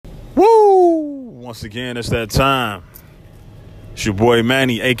Once again, it's that time. It's your boy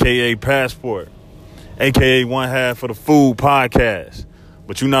Manny, a.k.a. Passport, a.k.a. one half of the Food Podcast.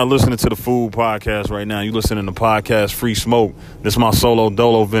 But you're not listening to the Food Podcast right now. You're listening to podcast Free Smoke. This is my solo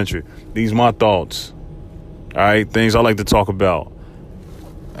dolo venture. These my thoughts. All right, things I like to talk about. All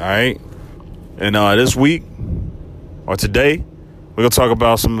right, and this week, or today, we're going to talk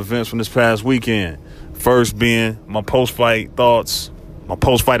about some events from this past weekend. First being my post-fight thoughts, my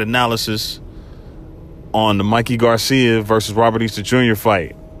post-fight analysis on the Mikey Garcia versus Robert Easter Jr.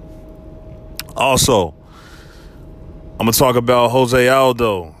 fight. Also, I'm going to talk about Jose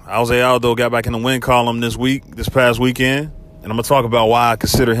Aldo. Jose Aldo got back in the win column this past weekend. And I'm going to talk about why I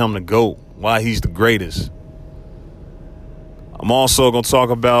consider him the GOAT, why he's the greatest. I'm also going to talk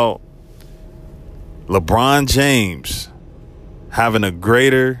about LeBron James having a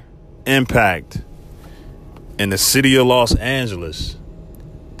greater impact in the city of Los Angeles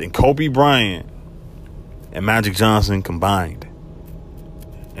than Kobe Bryant and Magic Johnson combined,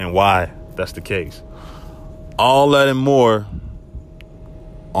 and why that's the case. All that and more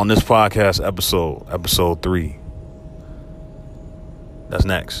on this podcast episode 3. That's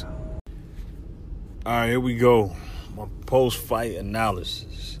next. All right, here we go. My post-fight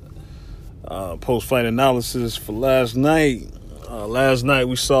analysis. Post-fight analysis for last night. Last night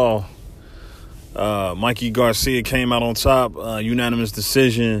we saw Mikey Garcia came out on top, unanimous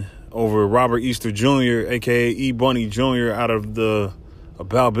decision over Robert Easter Jr., a.k.a. E-Bunny Jr., out of the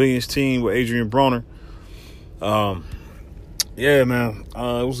About Billions team with Adrian Broner. Yeah, man,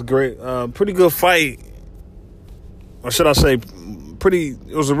 it was a pretty good fight. Or should I say,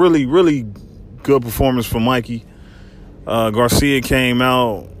 it was a really, really good performance for Mikey. Garcia came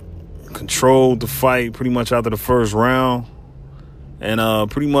out, controlled the fight pretty much after the first round,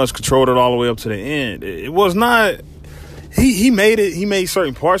 and pretty much controlled it all the way up to the end. It was not... He made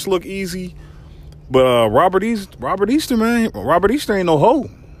certain parts look easy, but Robert Easter, man, Robert Easter ain't no hoe. You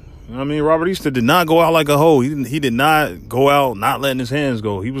know what I mean? Robert Easter did not go out like a hoe. He did not go out not letting his hands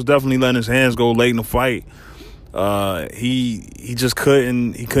go. He was definitely letting his hands go late in the fight. He just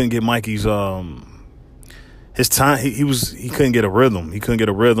couldn't get Mikey's his time. He couldn't get a rhythm. He couldn't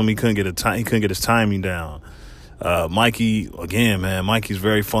get his timing down. Mikey, again, man, Mikey's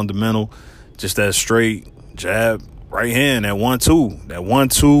very fundamental. Just that straight jab, right hand, that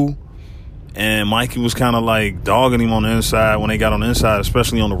 1-2, and Mikey was kind of like dogging him on the inside when they got on the inside,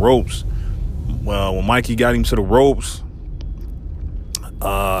 especially on the ropes. Well, when Mikey got him to the ropes,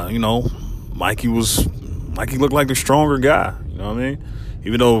 Mikey looked like the stronger guy. You know what I mean?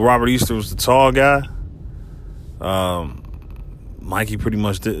 Even though Robert Easter was the tall guy, Mikey pretty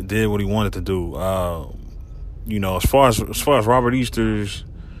much did what he wanted to do. As far as Robert Easter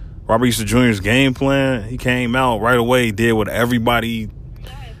Jr.'s game plan, he came out right away, did what everybody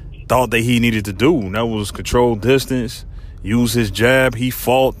thought that he needed to do. And that was control distance, use his jab. He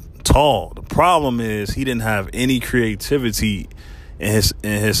fought tall. The problem is he didn't have any creativity in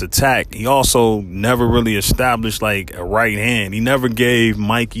his attack. He also never really established like a right hand. He never gave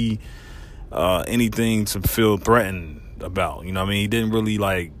Mikey anything to feel threatened about. You know what I mean? He didn't really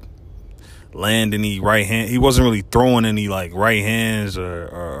like land any right hand. He wasn't really throwing any like right hands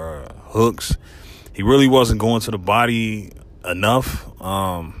or hooks. He really wasn't going to the body enough.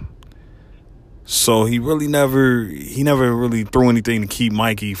 So he never really threw anything to keep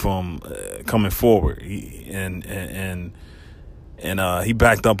Mikey from coming forward. He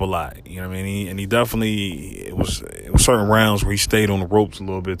backed up a lot. You know what I mean? He definitely, it was certain rounds where he stayed on the ropes a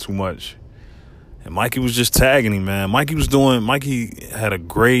little bit too much. And Mikey was just tagging him, man. Mikey had a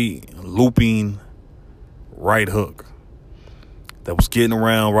great looping right hook that was getting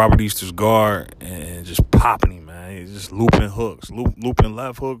around Robert Easter's guard and just popping him, man. He's just looping hooks, looping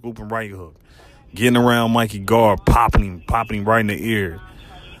left hook, looping right hook, getting around Mikey guard, popping him right in the ear.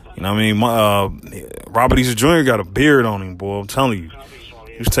 You know what I mean? Robert Easter Jr. got a beard on him, boy. I'm telling you,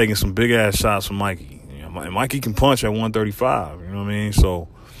 he was taking some big ass shots from Mikey. You know, and Mikey can punch at 135. You know what I mean? So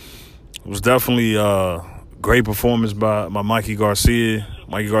it was definitely a great performance by Mikey Garcia.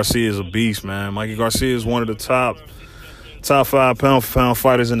 Mikey Garcia is a beast, man. Mikey Garcia is one of the top 5 pound-for-pound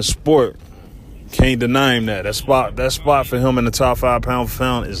fighters in the sport. Can't deny him that. That spot for him in the top 5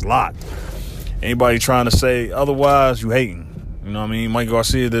 pound-for-pound is locked. Anybody trying to say otherwise, you hating. You know what I mean? Mikey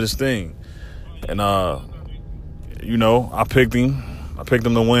Garcia did his thing. And, I picked him. I picked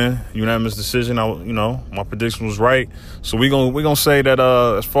him to win. Unanimous decision. My prediction was right. So we're gonna say that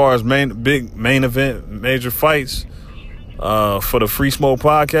as far as main event, major fights, for the Free Smoke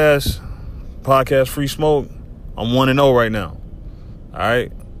podcast Free Smoke, I'm 1-0 right now. All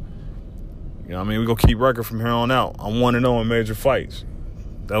right. You know what I mean? We're gonna keep record from here on out. I'm 1-0 in major fights.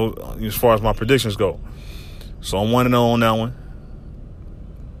 That was as far as my predictions go. So I'm 1-0 on that one.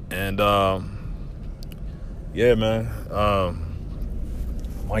 And yeah, man.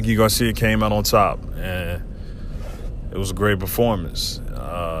 Mikey Garcia came out on top, and it was a great performance.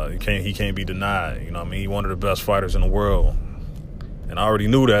 He can't be denied. You know what I mean? He's one of the best fighters in the world. And I already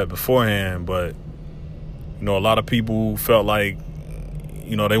knew that beforehand, but, you know, a lot of people felt like,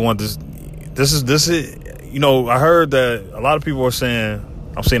 you know, they want this. This is, you know, I heard that a lot of people are saying,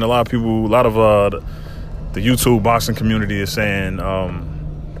 I'm seeing a lot of people, a lot of the YouTube boxing community is saying,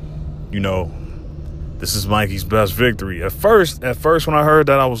 you know, this is Mikey's best victory. At first when I heard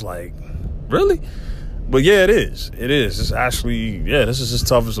that, I was like, really? But yeah, it is. It is. It's actually, yeah, this is his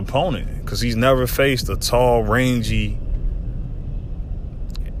toughest opponent because he's never faced a tall, rangy.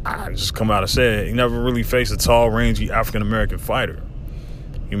 I just come out and say it. He never really faced a tall, rangy African-American fighter.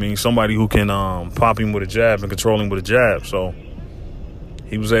 You mean somebody who can pop him with a jab and control him with a jab. So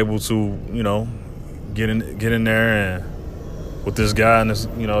he was able to, you know, get in there and with this guy, and this,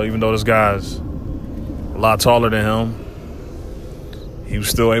 you know, even though this guy's a lot taller than him, he was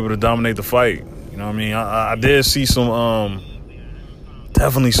still able to dominate the fight. You know what I mean? I did see some,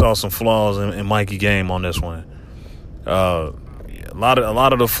 definitely saw some flaws in Mikey game on this one. A lot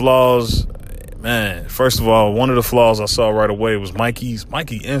of the flaws, man. First of all, one of the flaws I saw right away was Mikey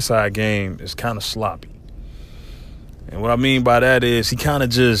inside game is kind of sloppy. And what I mean by that is he kind of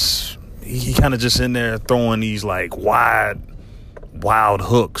just in there throwing these like wild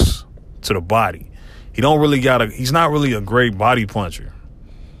hooks to the body. He's not really a great body puncher.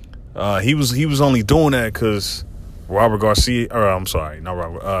 He was only doing that because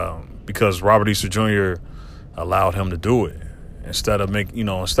because Robert Easter Jr. allowed him to do it. Instead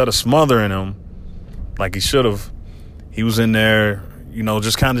of smothering him like he should have, he was in there, you know,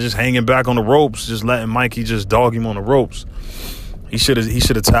 just hanging back on the ropes, just letting Mikey just dog him on the ropes. He should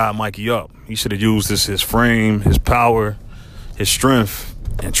have tied Mikey up. He should have used his frame, his power, his strength,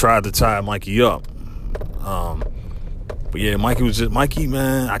 and tried to tie Mikey up. But yeah, Mikey,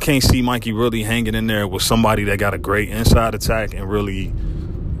 man, I can't see Mikey really hanging in there with somebody that got a great inside attack and really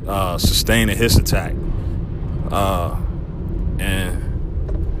sustaining his attack.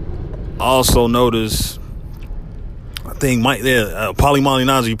 And I also noticed, I think Paulie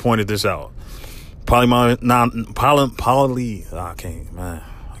Malignaggi pointed this out. I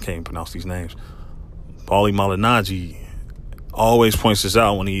can't pronounce these names. Paulie Malignaggi always points this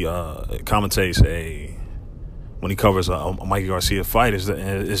out when he commentates when he covers a Mikey Garcia fight is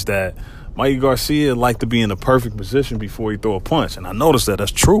that Mikey Garcia liked to be in the perfect position before he throw a punch, and I noticed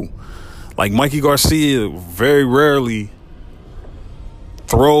that's true. Like Mikey Garcia very rarely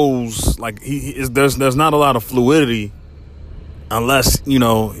throws, like there's not a lot of fluidity unless, you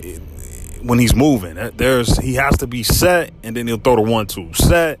know, when he's moving. He has to be set, and then he'll throw the 1-2,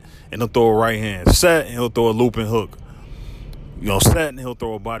 set, and he'll throw a right hand, set, and he'll throw a looping hook. You know, set, and he'll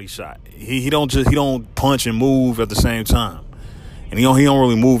throw a body shot. He don't punch and move at the same time, and he don't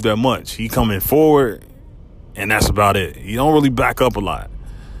really move that much. He coming forward, and that's about it. He don't really back up a lot.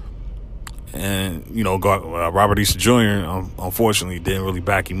 And you know, Robert Easter Jr. Unfortunately didn't really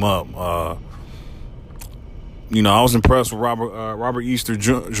back him up. You know, I was impressed with Robert Easter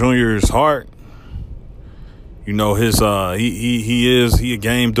Jr.'s heart. You know, his he a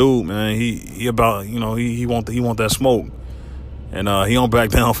game dude, man. He about, you know, he want that smoke. And he don't back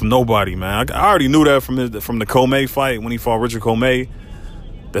down from nobody, man. I already knew that from the Comey fight when he fought Richard Comey,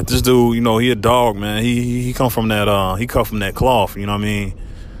 that this dude, you know, he a dog, man. He come from that cloth, you know what I mean?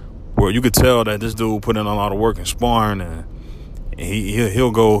 Where you could tell that this dude put in a lot of work in sparring, and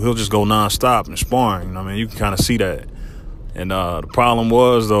he'll just go nonstop in sparring. You know what I mean? You can kind of see that. And the problem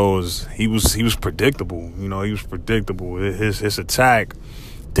was though is he was predictable. You know, he was predictable. His attack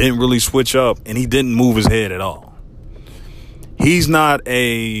didn't really switch up, and he didn't move his head at all. He's not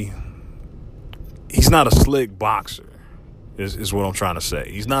a slick boxer, is what I'm trying to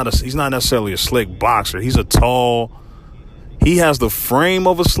say. He's not necessarily a slick boxer. He has the frame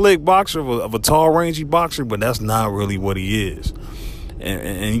of a slick boxer, of a tall, rangy boxer, but that's not really what he is.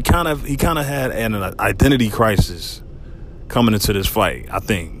 And he kind of had an identity crisis coming into this fight, I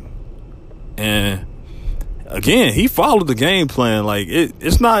think. And again, he followed the game plan. Like it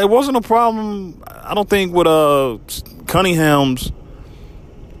wasn't a problem, I don't think, with Cunningham's,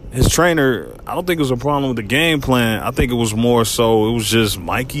 his trainer. I don't think it was a problem with the game plan. I think it was more so, it was just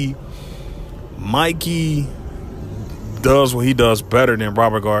Mikey does what he does better than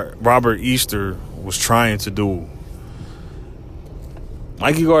Robert Easter was trying to do.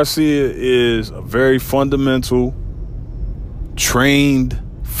 Mikey Garcia is a very fundamental, trained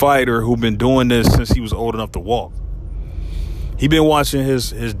fighter who's been doing this since he was old enough to walk. He been watching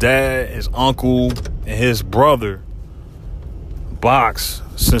his dad, his uncle, and his brother box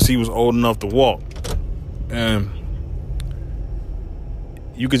since he was old enough to walk. And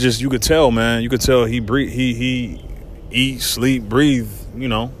you could tell, man. You could tell he eat, sleep, breathe,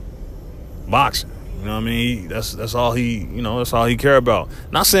 boxing. You know what I mean? That's all that's all he care about.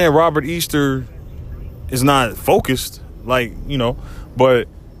 Not saying Robert Easter is not focused, but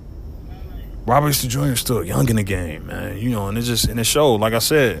Robert Easter Jr. is still young in the game, man. And it showed. Like I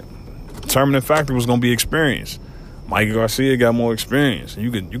said, the determining factor was gonna be experience. Mikey Garcia got more experience.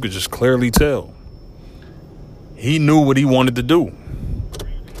 You could just clearly tell. He knew what he wanted to do.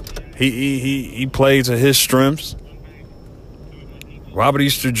 He played to his strengths. Robert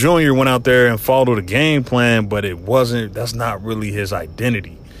Easter Jr. went out there and followed a game plan, but that's not really his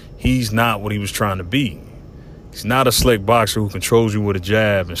identity. He's not what he was trying to be. He's not a slick boxer who controls you with a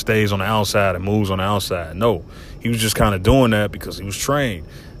jab and stays on the outside and moves on the outside. No, he was just kind of doing that because he was trained.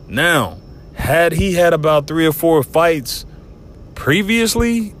 Now, had he had about 3 or 4 fights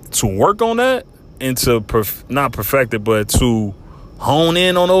previously to work on that and to not perfect it, but to hone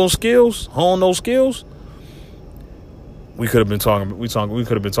in on those skills, we could have been talking. We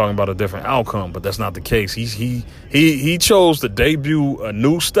could have been talking about a different outcome, but that's not the case. He chose to debut a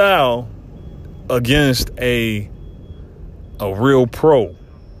new style against a real pro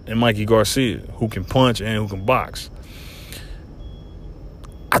in Mikey Garcia, who can punch and who can box.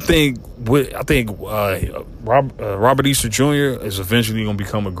 I think Robert Easter Jr. is eventually going to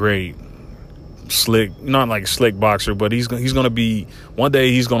become a great slick, not like a slick boxer, but he's going to be, one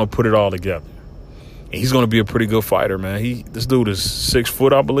day he's going to put it all together. And he's going to be a pretty good fighter, man. This dude is 6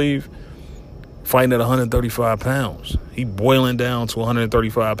 foot, I believe, fighting at 135 pounds. He boiling down to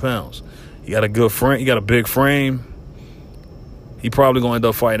 135 pounds. He got a good frame. He got a big frame. He probably going to end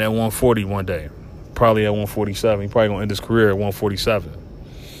up fighting at 140 one day. Probably at 147. He probably going to end his career at 147.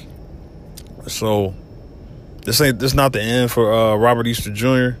 So this not the end for Robert Easter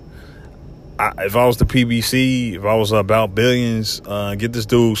Jr. If I was the PBC, if I was about billions, get this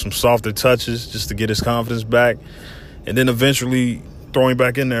dude some softer touches just to get his confidence back, and then eventually throw him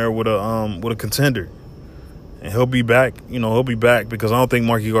back in there with a contender, and he'll be back. He'll be back because I don't think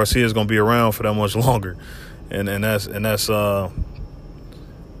Mikey Garcia is going to be around for that much longer, and that's where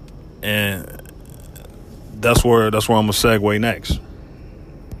I'm gonna segue next.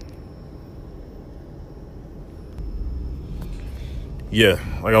 Yeah,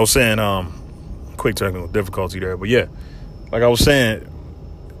 like I was saying, quick technical difficulty there, but yeah, like I was saying,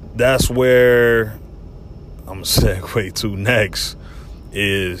 that's where I'm gonna segue to next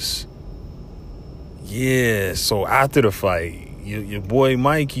is, yeah, so after the fight, your boy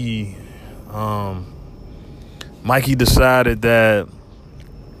Mikey decided that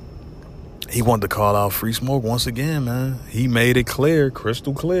he wanted to call out Free Smoke once again, man. He made it clear,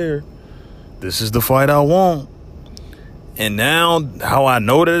 crystal clear, this is the fight I want. And now, how I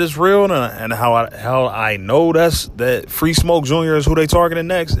know that it's real, and how I know that Free Smoke Jr. is who they targeting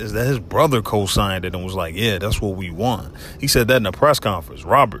next, is that his brother co-signed it and was like, yeah, that's what we want. He said that in a press conference.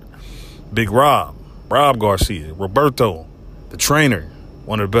 Big Rob Garcia, Roberto, the trainer,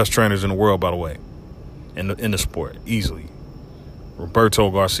 one of the best trainers in the world, by the way, in the sport, easily. Roberto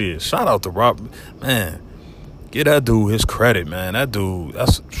Garcia. Shout out to Rob, man. Give that dude his credit, man. That dude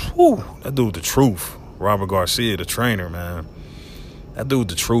the truth. Robert Garcia, the trainer, man. That dude,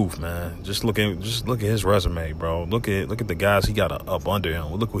 the truth, man. Just look at his resume, bro. Look at the guys he got up under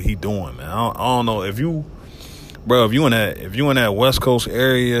him. Look what he doing, man. I don't know if you in that West Coast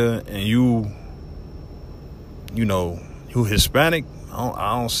area and you Hispanic.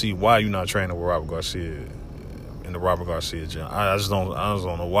 I don't see why you not training with Robert Garcia in the Robert Garcia gym. I just don't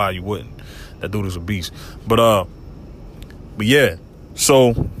know why you wouldn't. That dude is a beast. But yeah.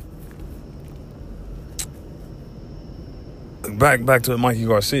 So. Back to Mikey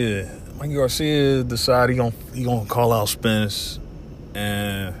Garcia. Mikey Garcia decided he gonna call out Spence,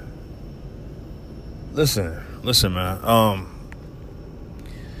 and listen, man.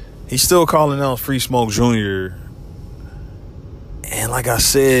 He's still calling out Free Smoke Jr. And like I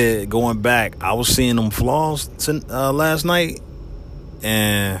said, going back, I was seeing them flaws last night,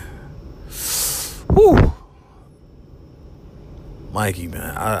 and whew, Mikey,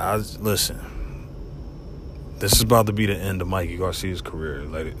 man. I listen. This is about to be the end of Mikey Garcia's career,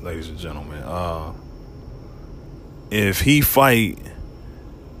 ladies and gentlemen. If he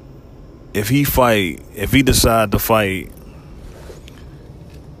decide to fight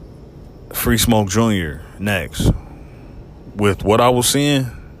Free Smoke Jr. next, with what I was seeing,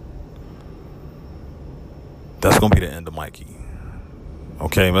 that's gonna be the end of Mikey.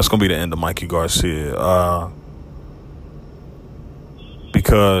 Okay, that's gonna be the end of Mikey Garcia.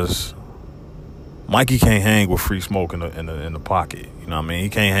 because Mikey can't hang with Free Smoke in the pocket. You know what I mean? He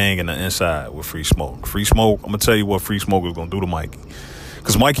can't hang in the inside with Free Smoke. Free Smoke, I'm going to tell you what Free Smoke is going to do to Mikey.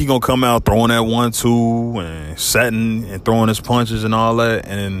 Because Mikey going to come out throwing that 1-2 and setting and throwing his punches and all that.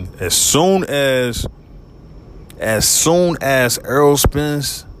 And as soon as Errol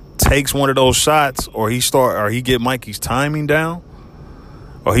Spence takes one of those shots, or he get Mikey's timing down,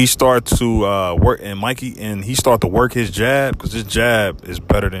 or he start to he start to work his jab, because his jab is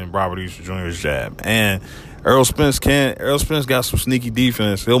better than Robert Easter Jr.'s jab. And Errol Spence got some sneaky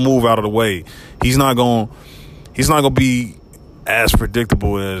defense. He'll move out of the way. He's not gonna be as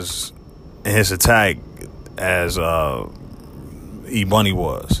predictable as in his attack as E Bunny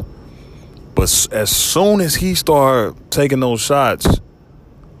was. But as soon as he start taking those shots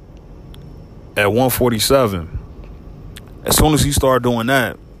at 147, as soon as he started doing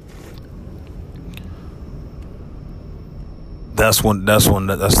that, that's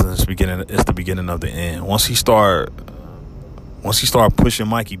the beginning. It's the beginning of the end. Once he start pushing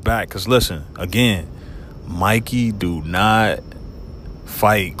Mikey back, because listen, again, Mikey do not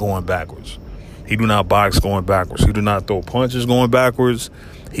fight going backwards. He do not box going backwards. He do not throw punches going backwards.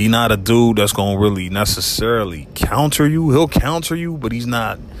 He not a dude that's gonna really necessarily counter you. He'll counter you, but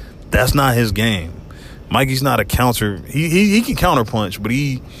that's not his game. Mikey's not a counter. He can counter punch, but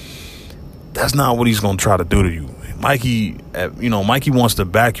that's not what he's gonna try to do to you. Mikey wants to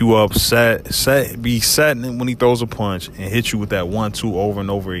back you up, be set when he throws a punch and hit you with that 1-2 over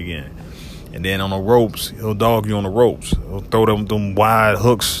and over again. And then on the ropes, he'll dog you on the ropes. He'll throw them wide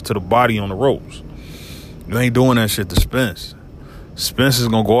hooks to the body on the ropes. You ain't doing that shit to Spence. Spence is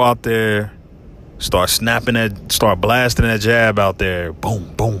gonna go out there, start blasting that jab out there,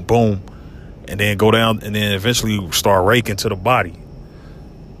 boom, boom, boom, and then go down, and then eventually start raking to the body.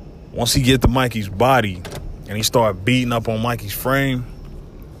 Once he get to Mikey's body and he start beating up on Mikey's frame,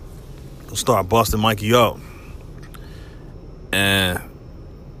 he'll start busting Mikey up. And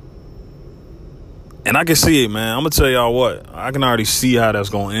I can see it, man. I'm gonna tell y'all what. I can already see how that's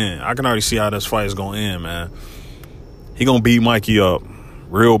gonna end. I can already see how this fight is gonna end, man. He gonna beat Mikey up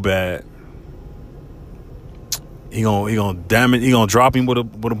real bad. He gonna damage. He gonna drop him with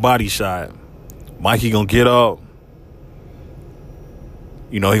a body shot. Mikey gonna get up.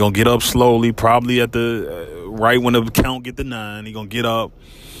 He gonna get up slowly, probably at the right when the count get to 9. He gonna get up.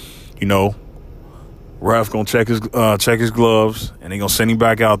 Ref gonna check his gloves, and they gonna send him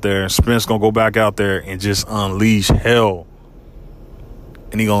back out there. And Spence gonna go back out there and just unleash hell.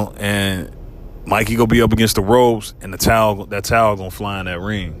 And Mikey gonna be up against the ropes, and that towel gonna fly in that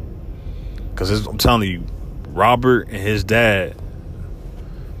ring. Cause I'm telling you, Robert and his dad,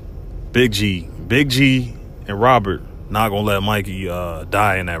 Big G, and Robert not gonna let Mikey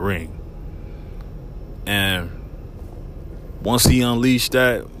die in that ring. And once he unleashed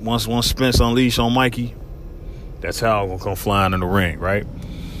that, once Spence unleashed on Mikey, that's how gonna come flying in the ring, right?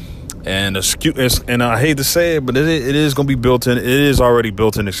 And I hate to say it, but it is gonna be built in. It is already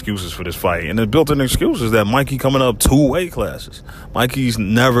built-in excuses for this fight, and the built-in excuse is that Mikey coming up 2 weight classes. Mikey's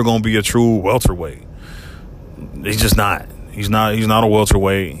never gonna be a true welterweight. He's just not. He's not a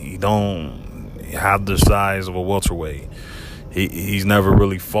welterweight. He don't have the size of a welterweight. He's never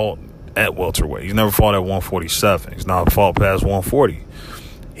really fought at welterweight. He's never fought at 147. He's not fought past 140.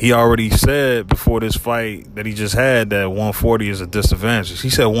 He already said before this fight that he just had that 140 is a disadvantage. He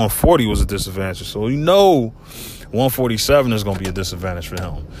said 140 was a disadvantage. So 147 is going to be a disadvantage for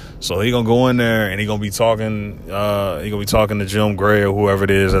him. So he going to go in there and he going to be talking to Jim Gray or whoever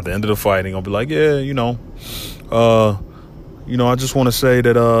it is at the end of the fight. He going to be like, yeah, I just want to say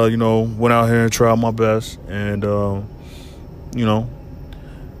that, went out here and tried my best. And,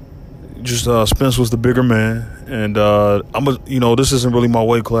 Spence was the bigger man, and this isn't really my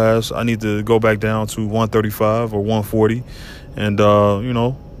weight class. I need to go back down to 135 or 140, and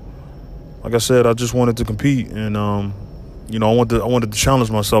like I said, I just wanted to compete, and I wanted to challenge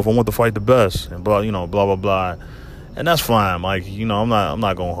myself. I want to fight the best, and blah blah blah, and that's fine, Mikey. I'm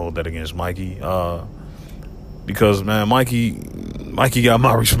not gonna hold that against Mikey, because man, Mikey got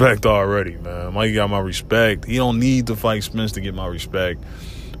my respect already, man. Mikey got my respect. He don't need to fight Spence to get my respect.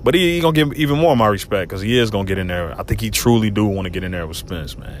 But he gonna get even more of my respect because he is gonna get in there. I think he truly do want to get in there with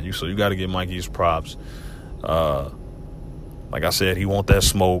Spence, man. So you got to give Mikey his props. Like I said, he want that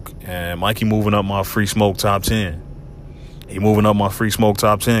smoke, and Mikey moving up my free smoke top 10. He moving up my free smoke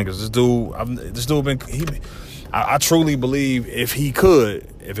top 10 because I truly believe if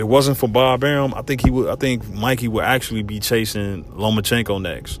it wasn't for Bob Arum, I think Mikey would actually be chasing Lomachenko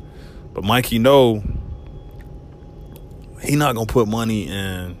next. But Mikey he not gonna put money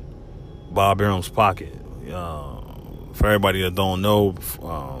in Bob Arum's pocket. for everybody that don't know,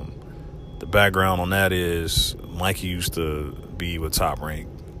 the background on that is Mikey used to be with Top Rank,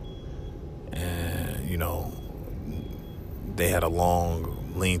 and they had a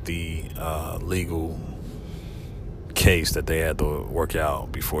long, lengthy legal case that they had to work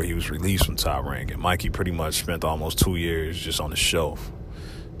out before he was released from Top Rank. And Mikey pretty much spent almost 2 years just on the shelf.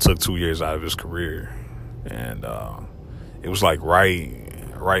 Took 2 years out of his career, and it was like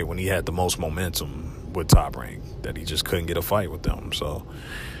right when he had the most momentum with Top Rank that he just couldn't get a fight with them. So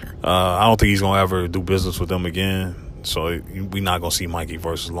I don't think he's gonna ever do business with them again. So we're not gonna see Mikey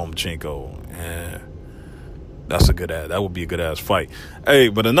versus Lomachenko, and that would be a good ass fight. Hey,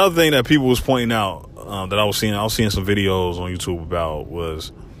 but another thing that people was pointing out that I was seeing some videos on YouTube about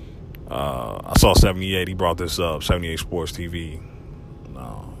was I saw 78. He brought this up, 78 Sports TV.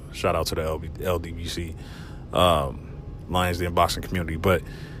 Shout out to the LDBC, Lions Den boxing community. But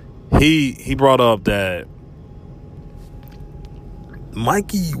he brought up that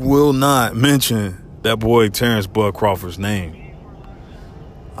Mikey will not mention that boy Terrence Bud Crawford's name.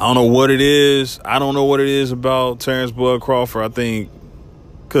 I don't know what it is. I don't know what it is about Terrence Bud Crawford. I think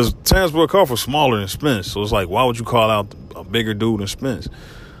because Terrence Bud Crawford's smaller than Spence, so it's like, why would you call out a bigger dude than Spence?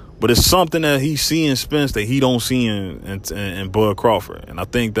 But it's something that he see in Spence that he don't see in Bud Crawford. And I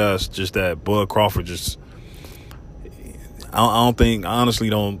think that's just that Bud Crawford just... I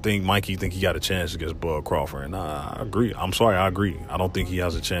honestly don't think Mikey think he got a chance against Bud Crawford. And I agree. I'm sorry, I agree. I don't think he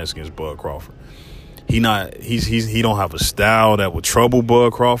has a chance against Bud Crawford. He don't have a style that would trouble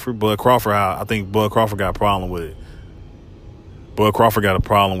Bud Crawford. I think Bud Crawford got a problem with it. Bud Crawford got a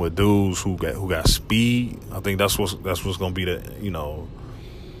problem with dudes who got speed. I think that's what's gonna be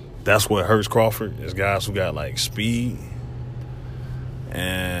that's what hurts Crawford, is guys who got like speed.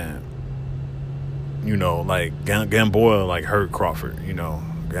 And like Gamboa like hurt Crawford.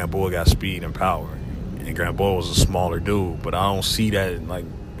 Gamboa got speed and power, and Gamboa was a smaller dude. But I don't see that, like,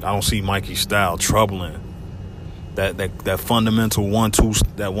 I don't see Mikey's style troubling that fundamental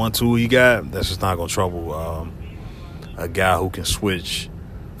 1-2, that 1-2 he got. That's just not gonna trouble a guy who can switch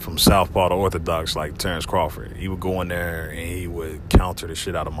from southpaw to orthodox like Terrence Crawford. He would go in there and he would counter the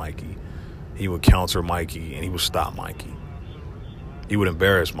shit out of Mikey. He would counter Mikey and he would stop Mikey. He would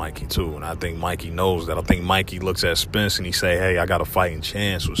embarrass Mikey too, and I think Mikey knows that. I think Mikey looks at Spence and he say, hey, I got a fighting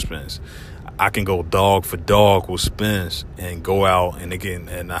chance with Spence. I can go dog for dog with Spence and go out and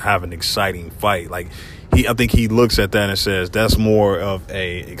have an exciting fight. Like, I think he looks at that and says that's more of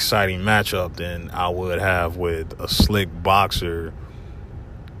a exciting matchup than I would have with a slick boxer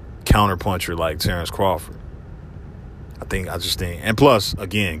counterpuncher like Terrence Crawford. I just think, and plus,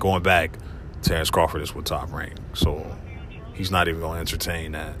 again, going back, Terrence Crawford is with Top Rank, so he's not even going to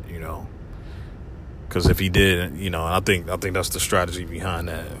entertain that, because if he did, and I think that's the strategy behind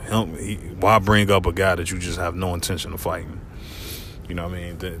that. Why bring up a guy that you just have no intention of fighting? You know what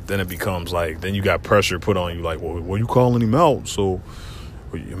I mean? Then it becomes like, then you got pressure put on you, like, well, you calling him out, so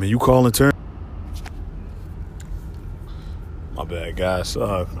you calling Terrence? My bad, guys.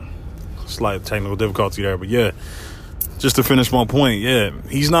 Slight technical difficulty there, but yeah, just to finish my point, yeah,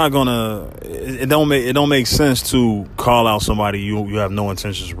 he's not gonna. It don't make sense to call out somebody you have no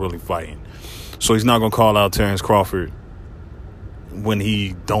intentions of really fighting. So he's not gonna call out Terrence Crawford when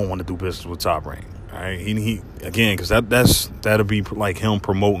he don't want to do business with Top Rank. All right, he again, because that'll be like him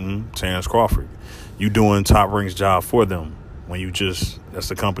promoting Terrence Crawford. You doing Top Rank's job for them when that's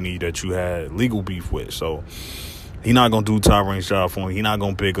the company that you had legal beef with. So he not gonna do Top Rank's job for him. He not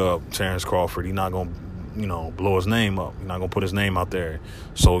gonna pick up Terrence Crawford. He not gonna, blow his name up. He's not gonna put his name out there.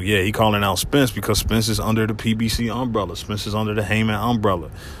 So yeah, he calling out Spence because Spence is under the PBC umbrella. Spence is under the Heyman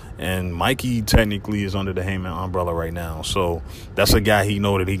umbrella, and Mikey technically is under the Heyman umbrella right now. So that's a guy he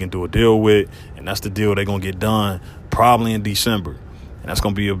know that he can do a deal with, and that's the deal they're gonna get done probably in December. And that's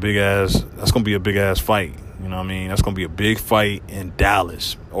gonna be a big ass fight. You know what I mean? That's gonna be a big fight in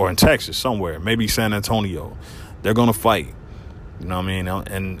Dallas or in Texas somewhere, maybe San Antonio. They're going to fight. You know what I mean?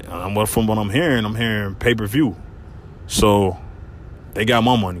 And from what I'm hearing pay-per-view. So they got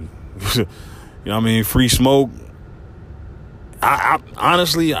my money. You know what I mean? Free smoke. I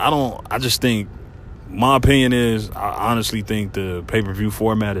honestly, I just think, my opinion is, I honestly think the pay-per-view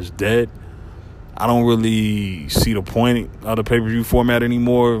format is dead. I don't really see the point of the pay-per-view format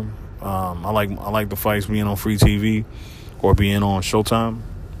anymore. I like the fights being on free TV or being on Showtime.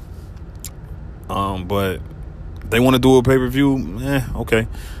 But they want to do a pay-per-view, okay.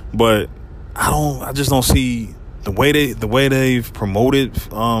 But I just don't see the way they've promoted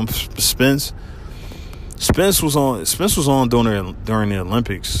Spence. Spence was on during the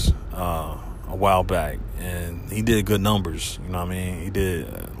Olympics a a while back, and he did good numbers. You know what I mean? He did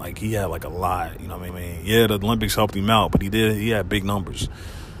he had a lot. You know what I mean? Yeah, the Olympics helped him out, but he had big numbers.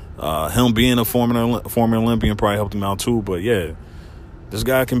 Him being a former Olympian probably helped him out too. But yeah, this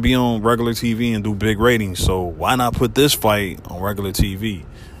guy can be on regular TV and do big ratings. So why not put this fight on regular TV?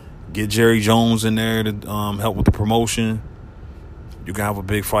 Get Jerry Jones in there to help with the promotion. You can have a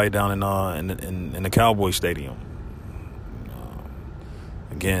big fight down in the Cowboy Stadium.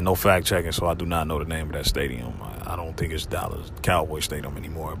 Again, no fact checking, so I do not know the name of that stadium. I don't think it's Dallas Cowboy Stadium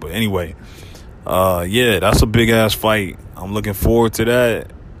anymore. But anyway, yeah, that's a big ass fight. I'm looking forward to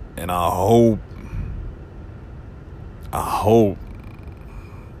that, and I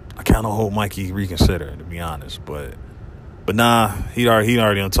kind of hope Mikey reconsider, to be honest. But nah, he already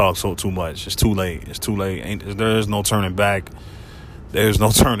done talked too much. It's too late. There's no turning back. There's no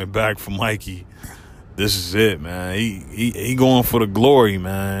turning back for Mikey. This is it, man. He going for the glory,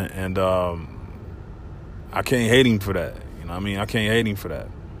 man. And I can't hate him for that. You know what I mean? I can't hate him for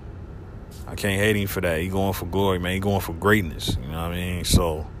that. He going for glory, man. He going for greatness. You know what I mean?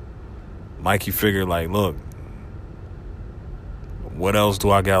 So Mikey figured, look, what else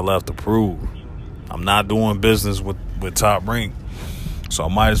do I got left to prove? I'm not doing business with Top Rank. So I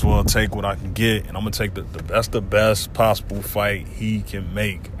might as well take what I can get, and I'm going to take the best possible fight he can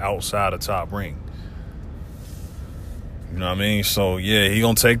make outside of Top Rank. You know what I mean? So, yeah, he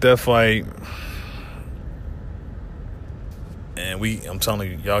going to take that fight. And I'm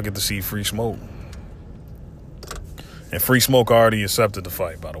telling you, y'all get to see Free Smoke. And Free Smoke already accepted the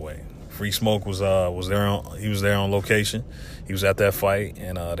fight, by the way. Free Smoke was there on location. He was at that fight,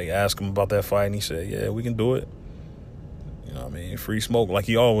 and they asked him about that fight, and he said, yeah, we can do it. You know what I mean? Free Smoke, like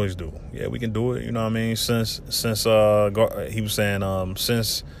he always do. Yeah, we can do it. You know what I mean? Since he was saying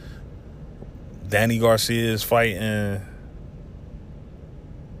since Danny Garcia is fighting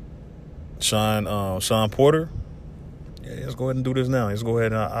Sean Porter, yeah, let's go ahead and do this now. Let's go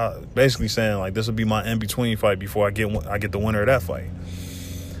ahead and basically saying this will be my in between fight before I get the winner of that fight.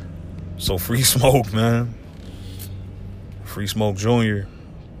 So Free Smoke, man. Free Smoke Jr.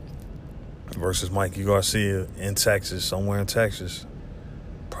 versus Mikey Garcia in Texas, somewhere in Texas,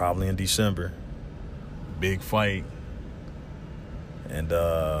 probably in December. Big fight. And,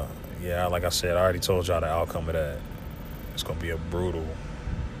 yeah, like I said, I already told y'all the outcome of that. It's going to be a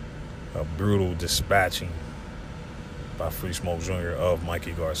brutal dispatching by Free Smoke Jr. of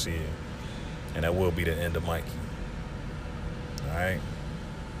Mikey Garcia. And that will be the end of Mikey. All right?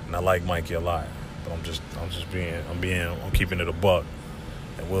 And I like Mikey a lot, but I'm keeping it a buck.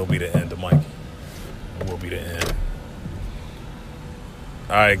 It will be the end of Mikey. It will be the end.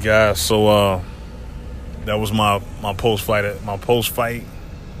 All right, guys. So that was my post-fight,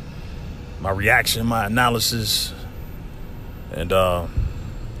 my reaction, my analysis. And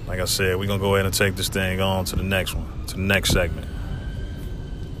like I said, we're going to go ahead and take this thing on to the next one, to the next segment.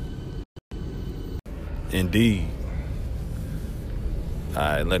 Indeed. All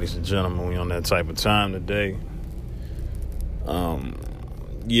right, ladies and gentlemen, we on that type of time today.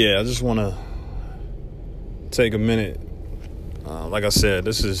 Yeah, I just want to take a minute. Like I said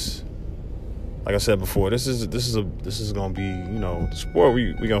before, this is gonna be, the sport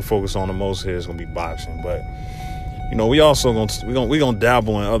we gonna focus on the most here is gonna be boxing. But we also gonna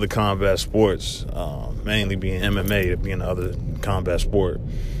dabble in other combat sports, mainly being MMA, being the other combat sport,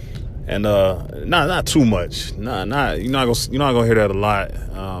 and not too much. You're not gonna hear that a lot.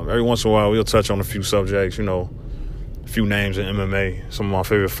 Every once in a while, we'll touch on a few subjects. A few names in MMA, some of my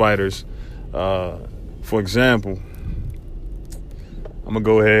favorite fighters. For example, I'm gonna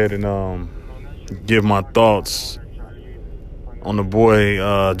go ahead and give my thoughts on the boy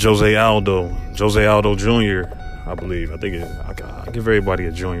Jose Aldo Jr. I believe. I give everybody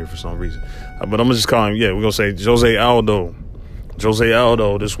a junior for some reason, but I'm gonna just call him. Yeah, we're gonna say Jose Aldo. Jose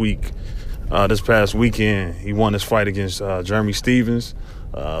Aldo this past weekend, he won his fight against Jeremy Stephens.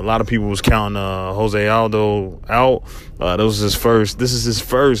 A lot of people was counting Jose Aldo out. This is his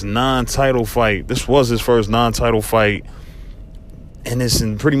first non-title fight. This was his first non-title fight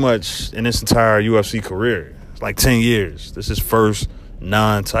pretty much in his entire UFC career. It's like 10 years. This is his first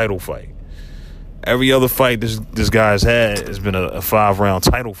non-title fight. Every other fight this guy's had has been a 5-round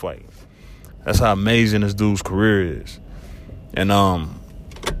title fight. That's how amazing this dude's career is. And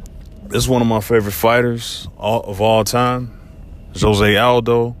this is one of my favorite fighters of all time. Jose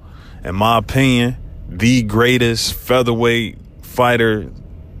Aldo, in my opinion, the greatest featherweight fighter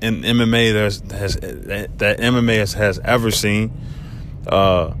in MMA that MMA has ever seen.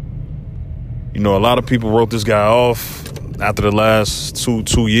 A lot of people wrote this guy off after the last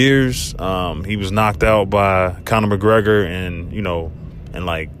two years. He was knocked out by Conor McGregor in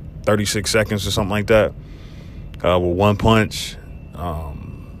 36 seconds or something like that, with one punch.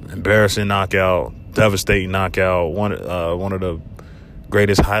 Embarrassing knockout, devastating knockout, one of the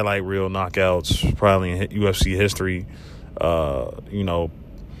greatest highlight reel knockouts probably in UFC history.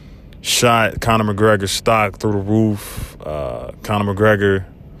 Shot Conor McGregor's stock through the roof. Conor McGregor,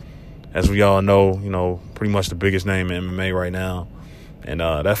 as we all know, pretty much the biggest name in MMA right now. And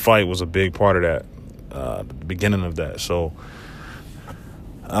that fight was a big part of that, the beginning of that. So,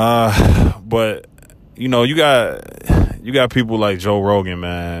 but you got people like Joe Rogan,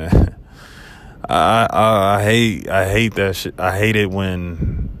 man. I hate that shit. I hate it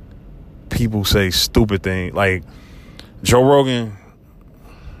when people say stupid things. Like Joe Rogan,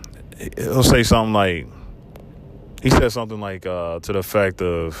 he'll say something like, he said something like to the effect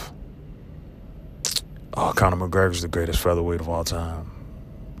of, Conor McGregor's the greatest featherweight of all time.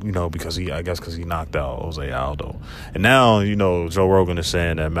 Because he knocked out Jose Aldo. And now, Joe Rogan is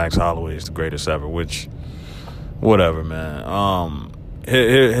saying that Max Holloway is the greatest ever, which, whatever, man.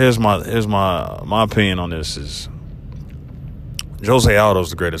 Here's my opinion on this is Jose Aldo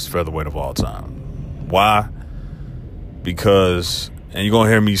is the greatest featherweight of all time. Why? Because, and you're going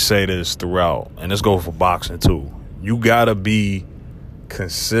to hear me say this throughout, and this goes for boxing too, you got to be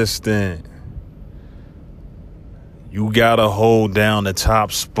consistent. You got to hold down the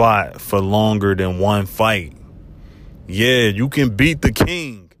top spot for longer than one fight. Yeah, you can beat the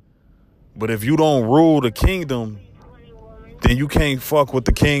king, but if you don't rule the kingdom, then you can't fuck with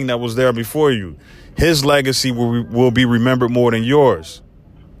the king that was there before you. His legacy will be remembered more than yours.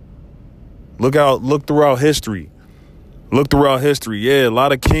 Look throughout history. Yeah, a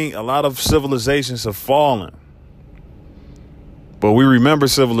lot of civilizations have fallen. But we remember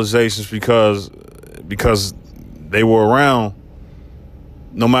civilizations because they were around.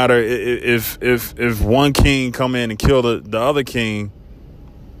 No matter if one king come in and kill the other king,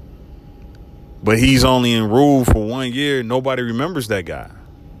 but he's only in rule for 1 year, nobody remembers that guy.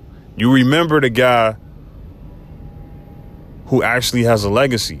 You remember the guy who actually has a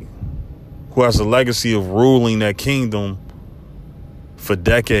legacy, of ruling that kingdom for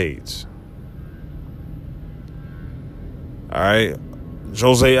decades. All right.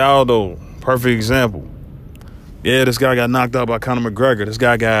 Jose Aldo, perfect example. Yeah, this guy got knocked out by Conor McGregor. This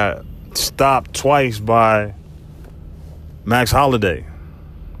guy got stopped twice by Max Holloway.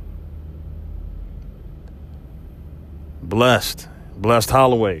 Blessed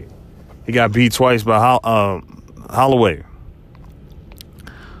Holloway. He got beat twice by Holloway.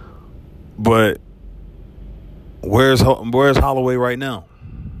 But where's Holloway right now?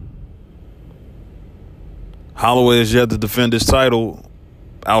 Holloway has yet to defend his title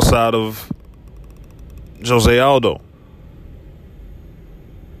outside of Jose Aldo.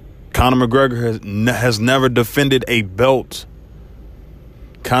 Conor McGregor has never defended a belt.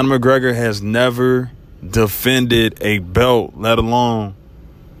 Conor McGregor has never defended a belt, let alone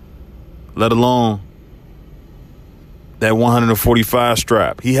that 145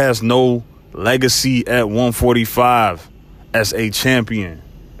 strap. He has no legacy at 145 as a champion,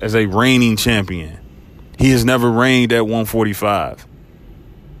 as a reigning champion. He has never reigned at 145.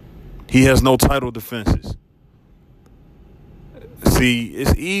 He has no title defenses. See,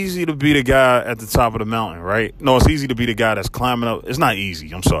 it's easy to be the guy at the top of the mountain, right? No, it's easy to be the guy that's climbing up. It's not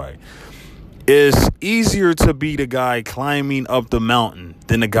easy. I'm sorry. It's easier to be the guy climbing up the mountain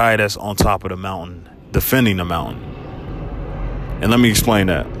than the guy that's on top of the mountain, defending the mountain. And let me explain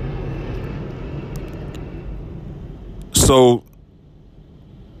that. So,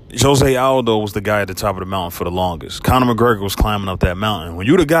 Jose Aldo was the guy at the top of the mountain for the longest. Conor McGregor was climbing up that mountain. When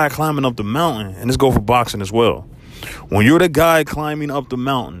you're the guy climbing up the mountain, and this goes for boxing as well, when you're the guy climbing up the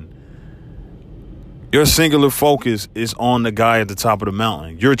mountain, your singular focus is on the guy at the top of the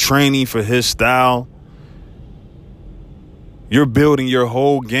mountain. You're training for his style. You're building your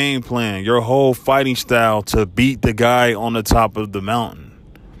whole game plan, your whole fighting style to beat the guy on the top of the mountain.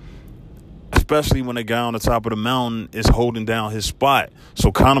 Especially when the guy on the top of the mountain is holding down his spot.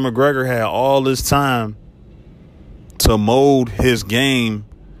 So Conor McGregor had all this time to mold his game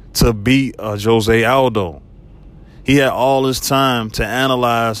to beat Jose Aldo. He had all this time to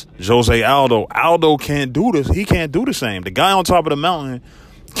analyze Jose Aldo. Aldo can't do this. He can't do the same. The guy on top of the mountain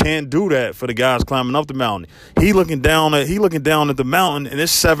can't do that for the guys climbing up the mountain. He looking down at the mountain, and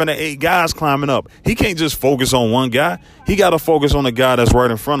there's 7 or 8 guys climbing up. He can't just focus on one guy. He got to focus on the guy that's right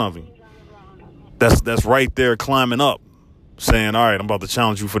in front of him. That's right there climbing up, saying, all right, I'm about to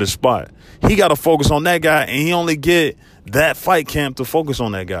challenge you for this spot. He got to focus on that guy, and he only get that fight camp to focus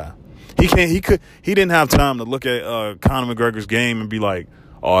on that guy. He didn't have time to look at Conor McGregor's game and be like,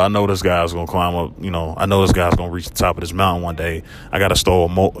 oh, I know this guy's going to climb up, I know this guy's going to reach the top of this mountain one day. I got to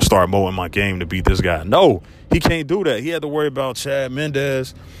start mowing my game to beat this guy. No, he can't do that. He had to worry about Chad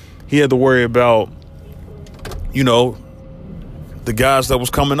Mendez. He had to worry about, the guys that was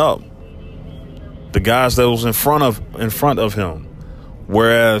coming up, the guys that was in front of him.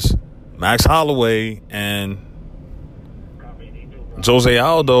 Whereas Max Holloway and Jose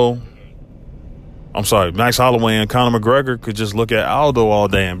Aldo, Max Holloway and Conor McGregor could just look at Aldo all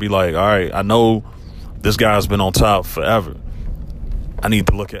day and be like, all right, I know this guy's been on top forever. I need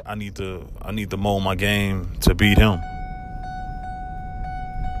to mold my game to beat him.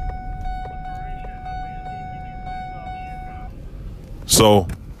 So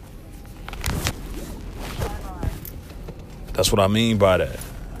that's what I mean by that.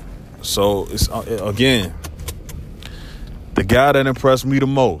 So it's again, the guy that impressed me the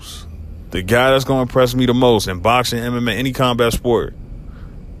most, the guy that's going to impress me the most in boxing, MMA, any combat sport,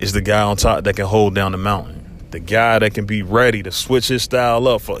 is the guy on top that can hold down the mountain. The guy that can be ready to switch his style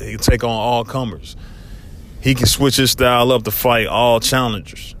up. He can take on all comers. He can switch his style up to fight all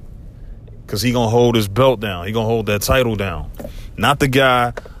challengers. Because he going to hold his belt down. He going to hold that title down. Not the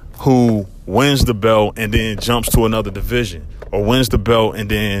guy who wins the belt and then jumps to another division. Or wins the belt and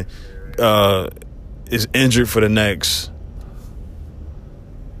then is injured for the next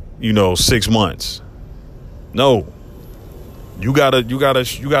 6 months. No. You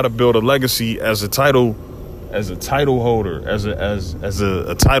gotta build a legacy as a title holder, as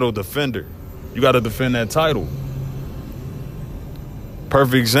a title defender. You gotta defend that title.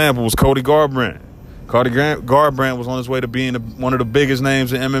 Perfect example was Cody Garbrandt. Cody Garbrandt was on his way to being one of the biggest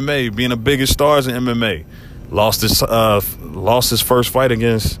names in MMA, being the biggest stars in MMA. Lost his first fight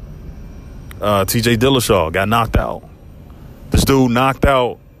against TJ Dillashaw. Got knocked out. This dude knocked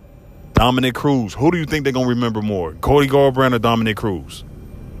out Dominic Cruz. Who do you think they're going to remember more? Cody Garbrandt or Dominic Cruz?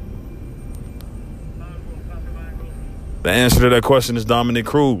 The answer to that question is Dominic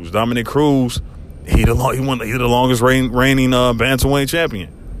Cruz. Dominic Cruz, he the longest reigning bantamweight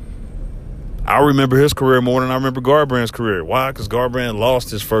champion. I remember his career more than I remember Garbrandt's career. Why? Because Garbrandt lost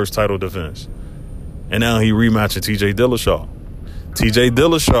his first title defense. And now he rematching TJ Dillashaw. TJ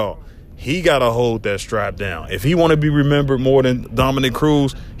Dillashaw, he got to hold that strap down. If he want to be remembered more than Dominic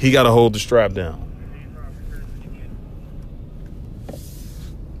Cruz, he got to hold the strap down.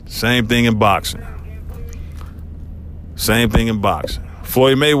 Same thing in boxing. Floyd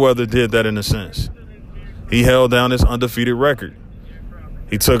Mayweather did that in a sense. He held down his undefeated record.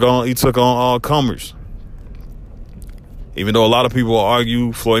 He took on all comers. Even though a lot of people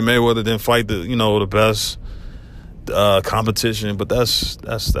argue Floyd Mayweather didn't fight the best competition, but that's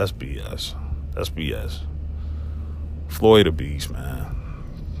BS. That's BS. Floyd a beast, man.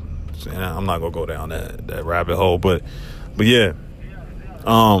 I'm not gonna go down that rabbit hole, but yeah.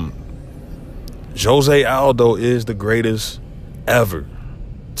 Jose Aldo is the greatest ever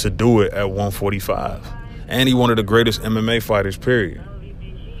to do it at 145, and he one of the greatest MMA fighters. Period.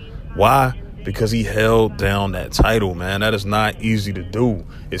 Why? Because he held down that title, man. That is not easy to do.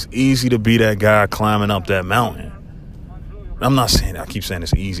 It's easy to be that guy climbing up that mountain. I'm not saying, I keep saying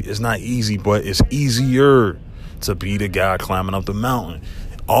it's easy. It's not easy, but it's easier to be the guy climbing up the mountain.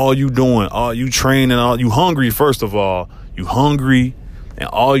 All you doing, all you training, all you hungry, first of all. You hungry, and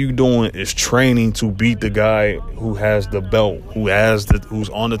all you doing is training to beat the guy who has the belt, who's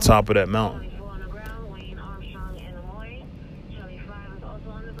on the top of that mountain.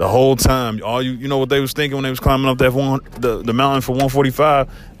 The whole time, all you know what they was thinking when they was climbing up the mountain for 145?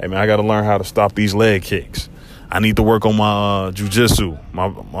 Hey, man, I got to learn how to stop these leg kicks. I need to work on my jiu-jitsu, my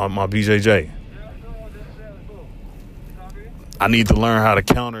BJJ. I need to learn how to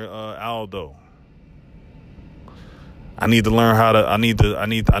counter Aldo. I need to learn how to. I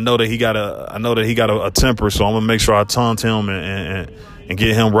know that he got a temper, so I'm gonna make sure I taunt him and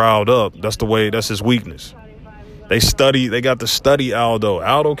get him riled up. That's his weakness. They got to study Aldo.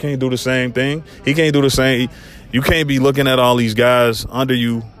 Aldo can't do the same thing. He can't do the same. You can't be looking at all these guys under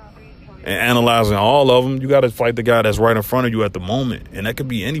you and analyzing all of them. You got to fight the guy that's right in front of you at the moment, and that could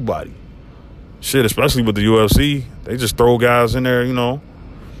be anybody. Shit, especially with the UFC, they just throw guys in there.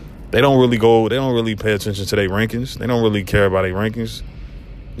 They don't really pay attention to their rankings. They don't really care about their rankings.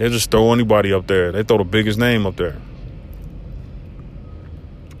 They just throw anybody up there. They throw the biggest name up there.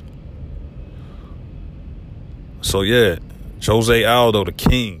 So yeah, Jose Aldo, the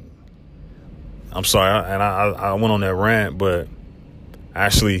king. I'm sorry, I went on that rant, but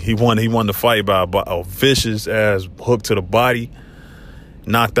actually he won the fight by a vicious ass hook to the body.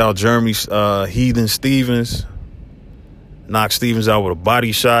 Knocked out Jeremy Heathen Stevens. knocked Stevens out with a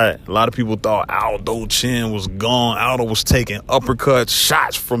body shot. A lot of people thought Aldo's chin was gone. Aldo was taking uppercuts,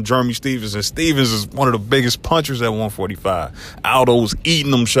 shots from Jeremy Stevens. And Stevens is one of the biggest punchers at 145. Aldo was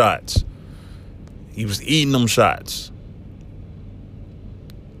eating them shots. He was eating them shots.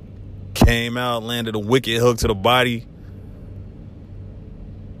 Came out, landed a wicked hook to the body.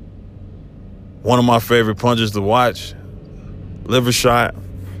 One of my favorite punches to watch. Liver shot.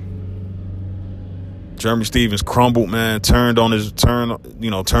 Jeremy Stevens crumbled, man. Turned his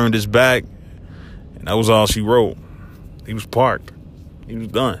back, and that was all she wrote. He was parked. He was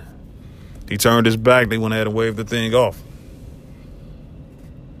done. He turned his back. They went ahead and waved the thing off.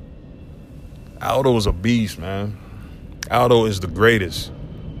 Aldo is a beast, man. Aldo is the greatest.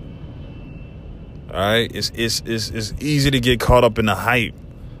 All right, it's easy to get caught up in the hype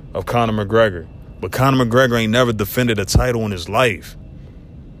of Conor McGregor, but Conor McGregor ain't never defended a title in his life.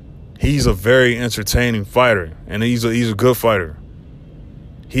 He's a very entertaining fighter, and he's a good fighter.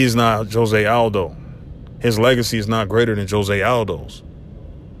 He is not Jose Aldo. His legacy is not greater than Jose Aldo's.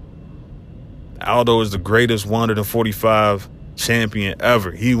 Aldo is the greatest 145 champion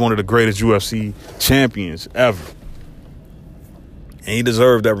ever. He's one of the greatest UFC champions ever. And he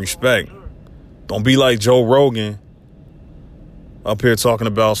deserved that respect. Don't be like Joe Rogan up here talking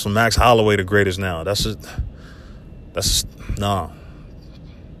about some Max Holloway the greatest now. That's a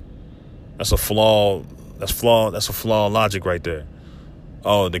flawed logic right there.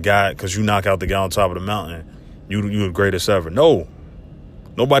 Oh, the guy, because you knock out the guy on top of the mountain, you the greatest ever. No.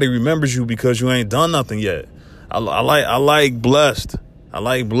 Nobody remembers you because you ain't done nothing yet. I like Blessed. I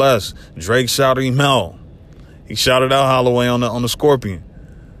like Blessed. Drake shouted him out. He shouted out Holloway on the Scorpion.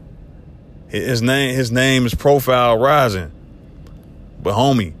 His name is profile rising. But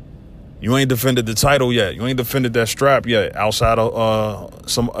homie, you ain't defended the title yet. You ain't defended that strap yet outside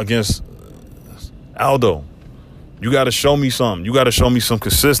of against Aldo. You got to show me something. You got to show me some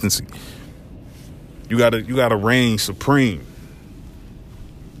consistency. You got to reign supreme.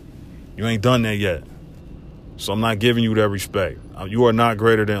 You ain't done that yet. So I'm not giving you that respect. You are not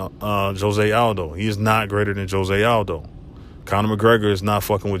greater than Jose Aldo. He is not greater than Jose Aldo. Conor McGregor is not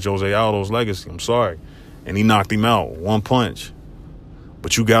fucking with Jose Aldo's legacy. I'm sorry. And he knocked him out. One punch.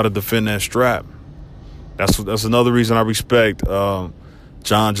 But you got to defend that strap. That's another reason I respect John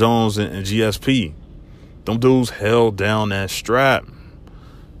Jones and GSP. Them dudes held down that strap.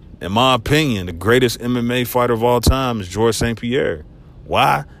 In my opinion, the greatest MMA fighter of all time is Georges St. Pierre.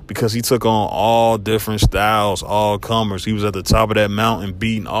 Why? Because he took on all different styles, all comers. He was at the top of that mountain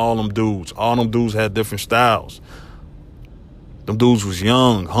beating all them dudes. All them dudes had different styles. Them dudes was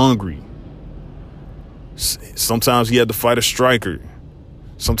young, hungry. Sometimes he had to fight a striker.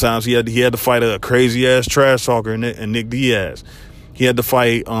 Sometimes he had to fight a crazy-ass trash talker and Nick Diaz. He had to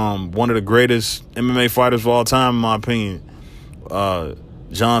fight one of the greatest MMA fighters of all time, in my opinion,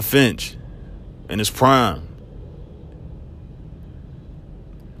 John Finch, in his prime.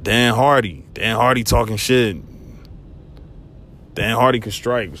 Dan Hardy talking shit. Dan Hardy could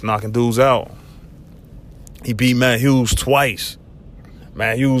strike, was knocking dudes out. He beat Matt Hughes twice.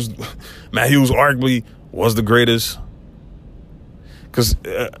 Matt Hughes arguably was the greatest. Because,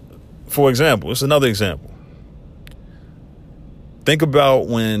 for example, it's another example. Think about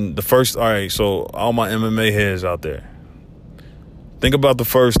when the first, all right, so all my MMA heads out there. Think about the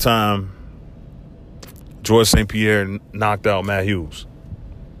first time Georges St. Pierre knocked out Matt Hughes.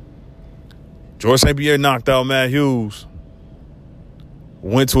 Georges St. Pierre knocked out Matt Hughes,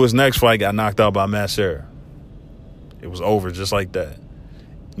 went to his next fight, got knocked out by Matt Serra. It was over just like that.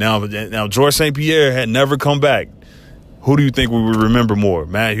 Now Georges St. Pierre had never come back. Who do you think we would remember more,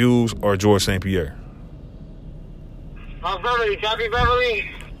 Matt Hughes or Georges St. Pierre? Beverly, Chappie Beverly.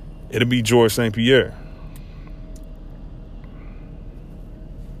 It'll be Georges St. Pierre.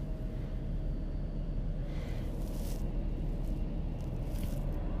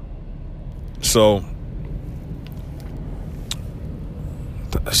 So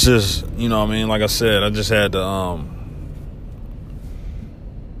it's just, you know what I mean? Like I said, I just had to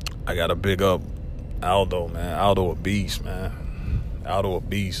I gotta big up Aldo, man. Aldo a beast, man. Aldo a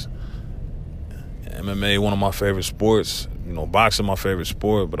beast. MMA, one of my favorite sports. You know, boxing my favorite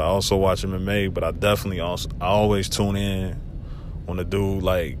sport, but I also watch MMA. But I always tune in when the dude,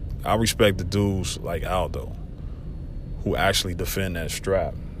 like, I respect the dudes like Aldo who actually defend that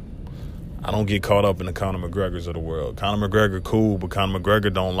strap. I don't get caught up in the Conor McGregors of the world. Conor McGregor cool, but Conor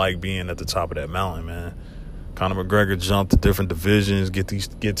McGregor don't like being at the top of that mountain, man. Conor McGregor jumped to different divisions,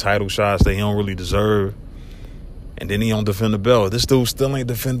 get title shots that he don't really deserve, and then he don't defend the belt. This dude still ain't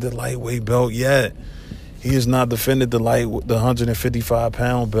defended the lightweight belt yet. He has not defended the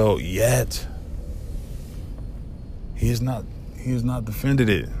 155-pound belt yet. He has not defended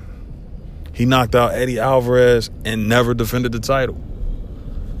it. He knocked out Eddie Alvarez and never defended the title.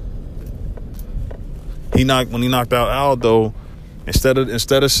 When he knocked out Aldo, instead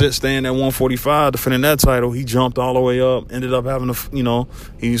of staying at 145 defending that title, he jumped all the way up. Ended up having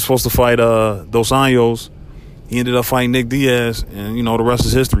he was supposed to fight Dos Anjos. He ended up fighting Nick Diaz, and the rest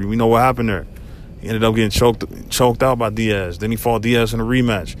is history. We know what happened there. He ended up getting choked out by Diaz. Then he fought Diaz in a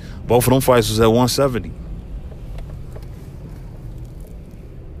rematch. Both of them fights was at 170.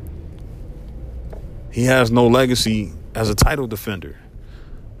 He has no legacy as a title defender.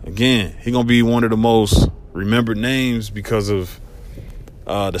 Again, he's going to be one of the most remembered names because of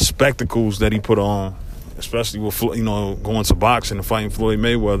the spectacles that he put on, especially with, going to boxing and fighting Floyd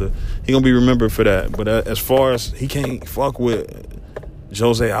Mayweather. He's going to be remembered for that. But as far as he can't fuck with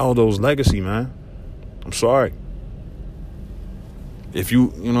Jose Aldo's legacy, man. I'm sorry. If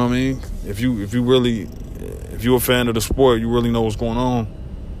you know what I mean? If you're a fan of the sport, you really know what's going on.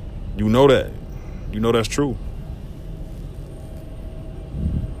 You know that. You know that's true.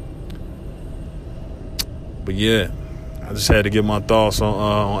 But yeah, I just had to get my thoughts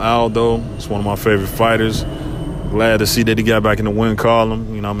on Aldo. It's one of my favorite fighters. Glad to see that he got back in the win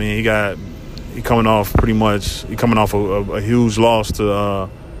column. You know what I mean? He coming off a huge loss to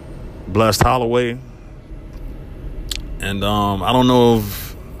Blessed Holloway. And I don't know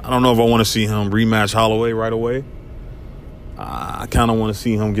if I want to see him rematch Holloway right away. I kind of want to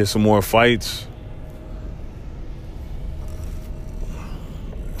see him get some more fights.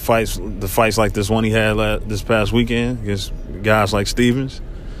 The fights like this one he had this past weekend against guys like Stevens.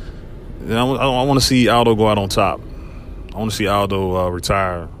 And I want to see Aldo go out on top. I want to see Aldo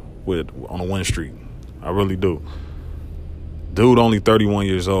retire on a win streak. I really do. Dude only 31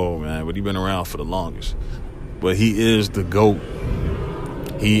 years old, man, but he been around for the longest. But he is the GOAT.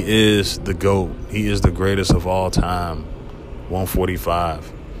 He is the GOAT. He is the greatest of all time.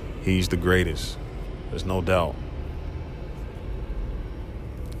 145. He's the greatest. There's no doubt.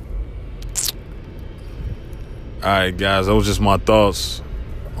 All right, guys, that was just my thoughts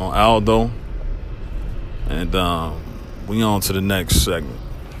on Aldo. And we on to the next segment.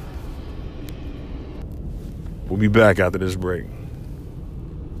 We'll be back after this break.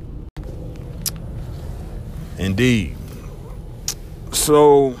 Indeed.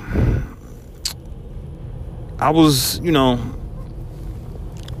 So, I was, me and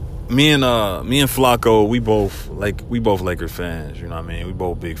Flacco, we both Lakers fans. You know what I mean? We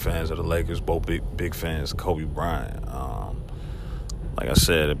both big fans of the Lakers. Both big fans of Kobe Bryant. Like I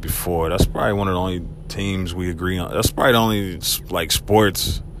said before, that's probably one of the only teams we agree on. That's probably the only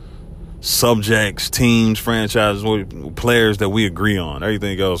sports subjects, teams, franchises, players that we agree on.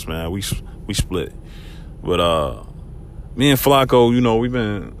 Everything else, man, we split. But me and Flacco, we've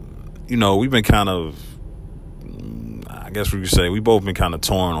been kind of, I guess we could say, we both been kind of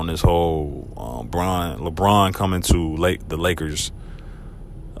torn on this whole LeBron coming to the Lakers.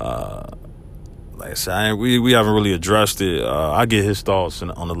 Like I said, we haven't really addressed it. I get his thoughts on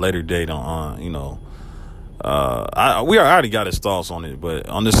a later date we already got his thoughts on it, but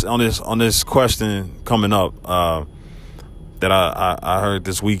on this question coming up that I heard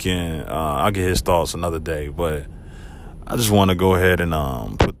this weekend, I'll get his thoughts another day. But I just want to go ahead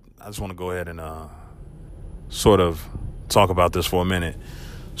and sort of talk about this for a minute.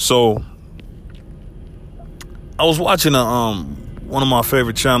 So I was watching one of my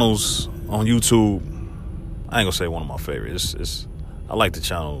favorite channels on YouTube. I ain't gonna say one of my favorites. I like the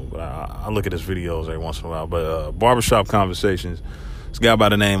channel, but I look at his videos every once in a while. But Barbershop Conversations. This guy by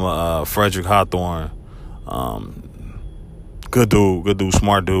the name of Frederick Hawthorne. Good dude,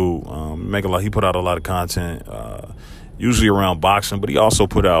 smart dude. He put out a lot of content, usually around boxing, but he also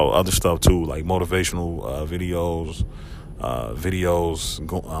put out other stuff too, like motivational videos,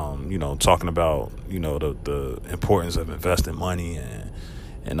 talking about the importance of investing money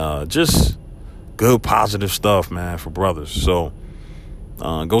and just good positive stuff, man, for brothers. So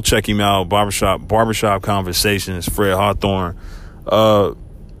go check him out. Barbershop Conversations, Fred Hawthorne.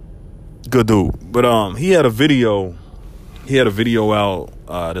 Good dude. But he had a video out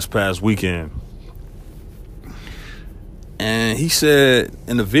this past weekend. And he said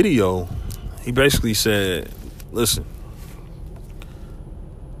in the video, he basically said, listen,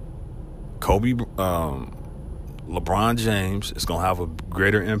 LeBron James is going to have a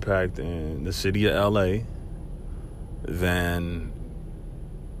greater impact in the city of L.A. than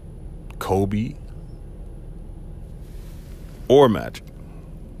Kobe or Magic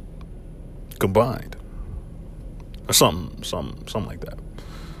combined. Or something like that.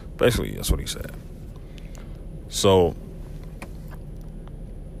 Basically, that's what he said. So,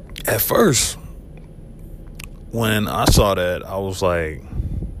 at first, when I saw that, I was like,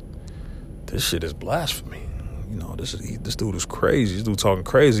 this shit is blasphemy. You know, this dude is crazy. This dude talking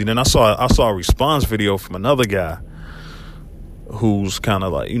crazy. Then I saw a response video from another guy who's kind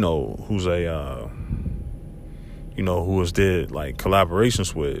of like, you know, who's a who has did like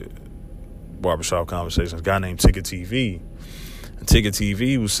collaborations with Barbershop Conversations, a guy named Ticket TV. And Ticket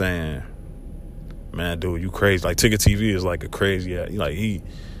TV was saying, man, dude, you crazy. Like, Ticket TV is like a crazy, like, he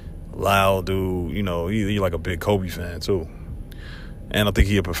loud dude, you know, he like a big Kobe fan too. And I think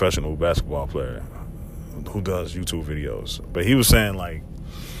he a professional basketball player who does YouTube videos. But he was saying, like,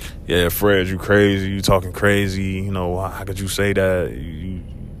 yeah, Fred, you crazy, you talking crazy, you know, how could you say that? You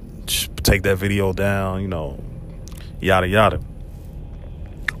take that video down, you know, yada yada.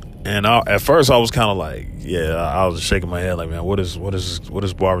 And at first I was kind of like, yeah, I was just shaking my head like, man, what is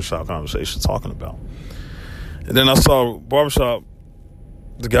Barbershop Conversation talking about? And then I saw Barbershop,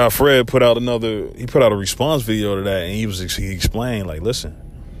 the guy Fred put out a response video to that, and he explained, like, listen,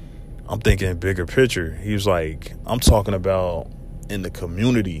 I'm thinking bigger picture. He was like, I'm talking about in the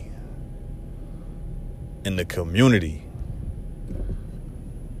community.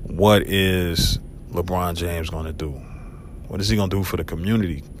 What is LeBron James going to do? What is he going to do for the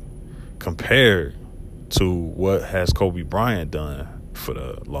community compared to what has Kobe Bryant done for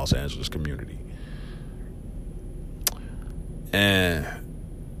the Los Angeles community? And,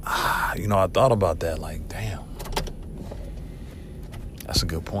 you know, I thought about that, like, damn, that's a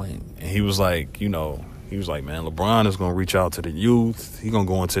good point. And he was like, man, LeBron is going to reach out to the youth. He's going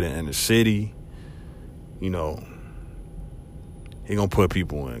to go into the inner city. You know, he going to put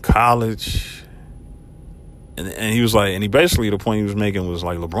people in college. And he was like, and he basically, the point he was making was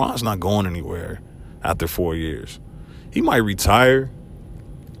like, LeBron's not going anywhere after 4 years. He might retire,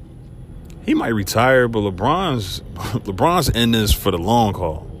 but LeBron's in this for the long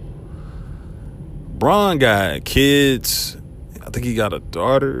haul. LeBron got kids. I think he got a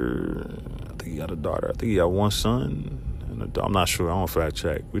daughter. I think he got one son. And I'm not sure. I don't fact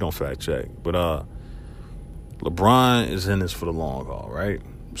check. We don't fact check. But LeBron is in this for the long haul, right?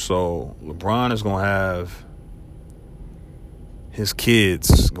 So LeBron is going to have his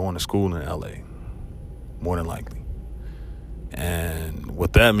kids going to school in L.A., more than likely. And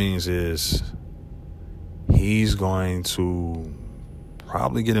what that means is he's going to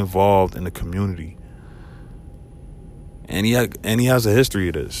probably get involved in the community. And he has a history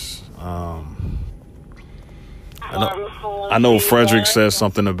of this. I know Frederick says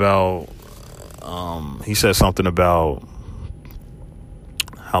something about he said something about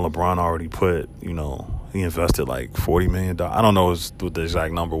how LeBron already put, you know, he invested like $40 million. I don't know what the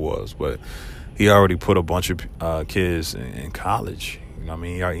exact number was, but he already put a bunch of kids in college. You know what I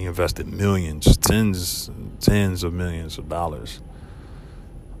mean? He invested millions, tens of millions of dollars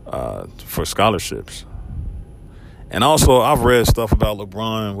for scholarships. And also, I've read stuff about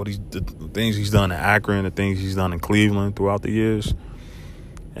LeBron, the things he's done in Akron, the things he's done in Cleveland throughout the years.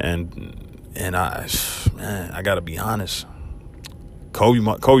 And I gotta be honest. Kobe,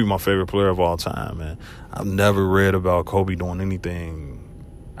 my favorite player of all time, man. I've never read about Kobe doing anything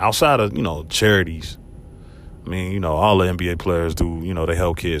outside of, you know, charities. I mean, you know, all the NBA players do, you know, they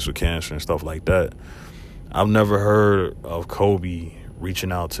help kids with cancer and stuff like that. I've never heard of Kobe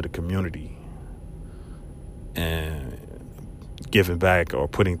reaching out to the community and giving back or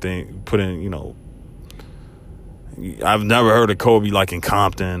putting, you know, I've never heard of Kobe like in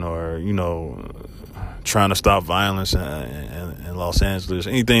Compton or, you know, trying to stop violence in Los Angeles,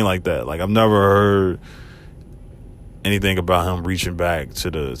 anything like that. Like, I've never heard anything about him reaching back to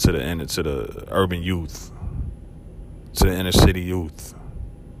the urban youth, to the inner city youth.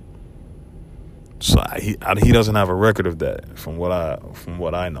 So he doesn't have a record of that from what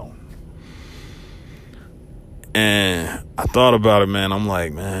I know. And I thought about it, man. I'm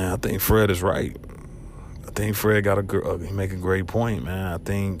like, man, I think Fred is right. I think Fred he make a great point, man. I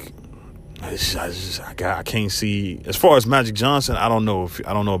think I can't see, as far as Magic Johnson, I don't know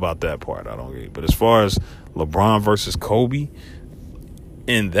about that part. I don't get. But as far as LeBron versus Kobe,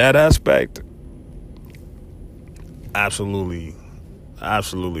 in that aspect, absolutely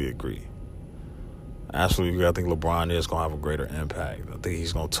agree. Absolutely agree. I think LeBron is gonna have a greater impact. I think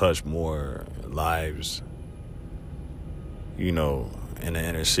he's gonna touch more lives, you know, in the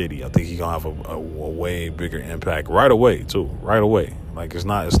inner city. I think he's gonna have a way bigger impact right away too. Right away. Like, it's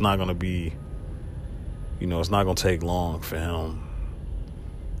not gonna be, you know, it's not gonna take long for him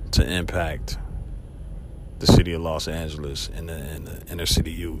to impact the city of Los Angeles and the inner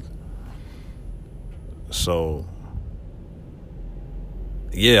city youth. So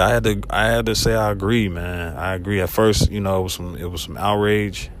yeah, I had to say I agree, man. I agree. At first, you know, it was some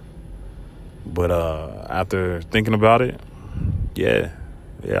outrage. But after thinking about it, yeah,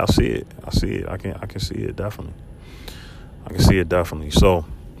 I see it. I can see it definitely. I can see it definitely. So,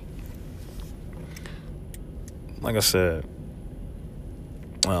 like I said,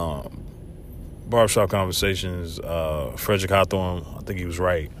 Barbershop Conversations, Frederick Hawthorne, I think he was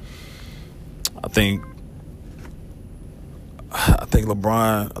right. I think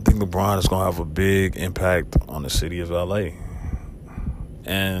LeBron is gonna have a big impact on the city of LA.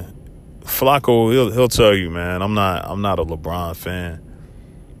 And Flacco, he'll tell you, man, I'm not a LeBron fan.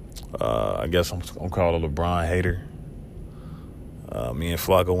 I guess I'm called a LeBron hater. Me and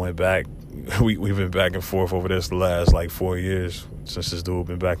Flacco went back. We've been back and forth over this the last 4 years since this dude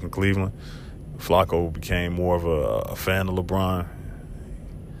been back in Cleveland. Flacco became more of a fan of LeBron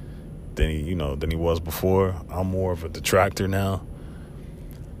than he was before. I'm more of a detractor now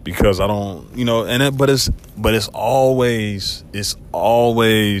because I don't, but it's always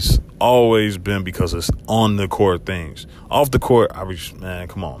been because it's on the court things. Off the court,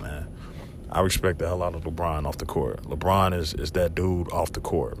 come on, man. I respect the hell out of LeBron off the court. LeBron is that dude off the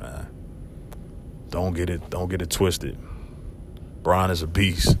court, man. Don't get it twisted. LeBron is a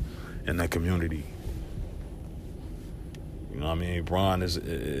beast in that community. You know what I mean? LeBron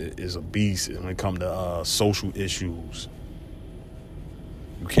is a beast when it comes to social issues.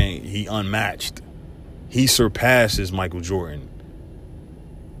 He unmatched. He surpasses Michael Jordan.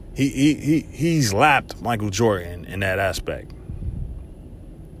 He's lapped Michael Jordan in that aspect.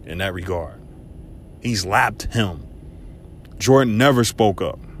 In that regard. He's lapped him. Jordan never spoke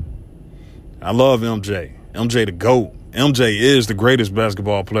up. I love MJ. MJ the GOAT. MJ is the greatest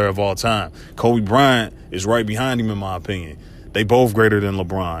basketball player of all time. Kobe Bryant is right behind him, in my opinion. They both greater than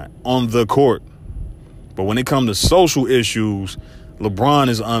LeBron on the court. But when it comes to social issues, LeBron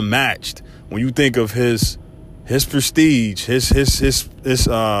is unmatched. When you think of his prestige, his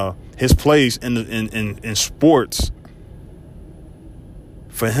place in sports,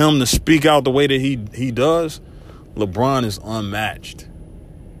 for him to speak out the way that he does, LeBron is unmatched.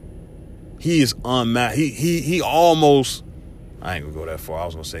 He is unmatched. He almost, I ain't gonna go that far. I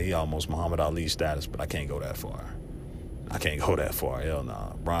was gonna say he almost Muhammad Ali status, but I can't go that far. Hell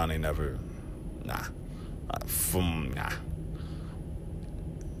nah. LeBron ain't never, nah.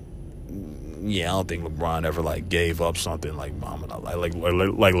 Yeah, I don't think LeBron ever gave up something like Muhammad Ali. Like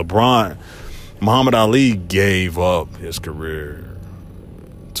LeBron, Muhammad Ali gave up his career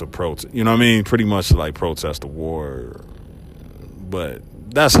to protest. You know what I mean? Pretty much protest the war. But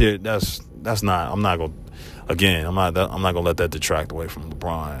that's it. That's not. I'm not gonna. Again, I'm not gonna let that detract away from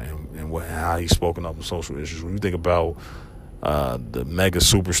LeBron and how he's spoken up on social issues. When you think about the mega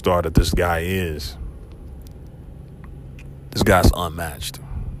superstar that this guy is, this guy's unmatched.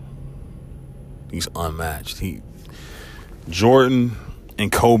 He's unmatched. Jordan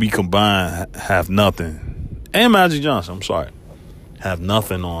and Kobe combined have nothing, and Magic Johnson. I'm sorry, have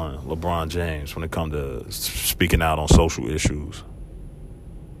nothing on LeBron James when it comes to speaking out on social issues.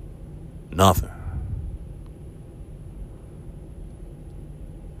 Nothing.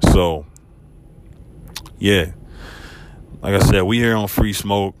 So, yeah. Like I said, we here on Free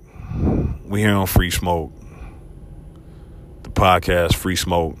Smoke. The podcast Free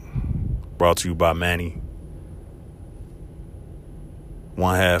Smoke, brought to you by Manny.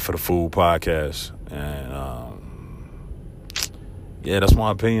 One half of the Food Podcast. And yeah, that's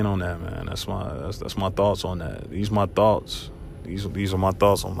my opinion on that, man. That's my thoughts on that. These are my thoughts. These are my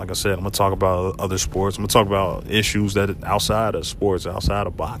thoughts on, like I said, I'm going to talk about other sports. I'm going to talk about issues that outside of sports, outside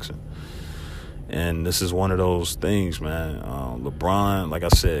of boxing. And this is one of those things, man. LeBron, like I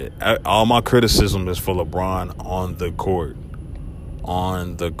said, all my criticism is for LeBron on the court.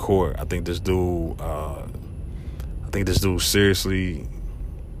 On the court. I think this dude seriously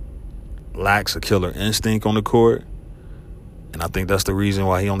lacks a killer instinct on the court. And I think that's the reason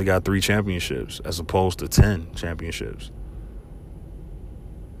why he only got 3 championships as opposed to 10 championships.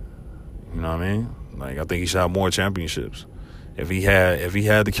 You know what I mean? I think he should have more championships. If he had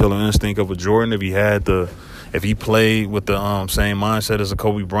the killer instinct of a Jordan, if he played with the same mindset as a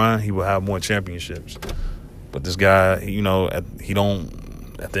Kobe Bryant, he would have more championships. But this guy, at the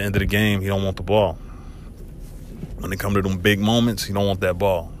end of the game, he don't want the ball. When it comes to them big moments, he don't want that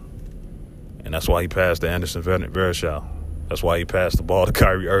ball. And that's why he passed to Anderson Varejao. That's why he passed the ball to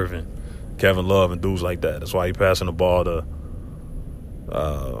Kyrie Irving, Kevin Love, and dudes like that. That's why he passing the ball to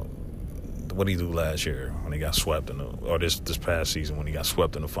what did he do last year when he got swept or this past season when he got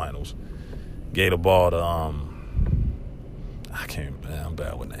swept in the finals? Gave the ball to I'm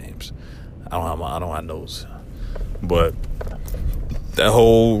bad with names. I don't have notes. But that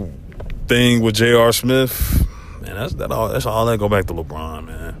whole thing with J.R. Smith, man, that's all that go back to LeBron,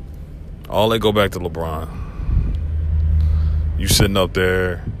 man. All they go back to LeBron. You sitting up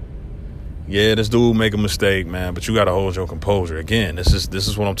there. Yeah, this dude make a mistake, man, but you got to hold your composure. Again, this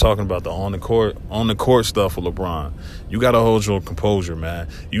is what I'm talking about, the on the court stuff with LeBron. You got to hold your composure, man.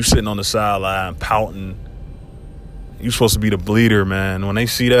 You sitting on the sideline pouting. You supposed to be the leader, man. When they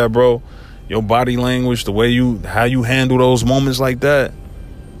see that, bro, your body language, the way how you handle those moments like that,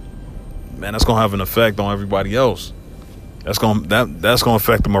 man, that's gonna have an effect on everybody else. That's gonna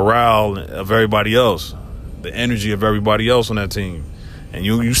affect the morale of everybody else, the energy of everybody else on that team. And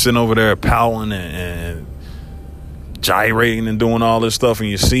you sitting over there pouting and gyrating and doing all this stuff in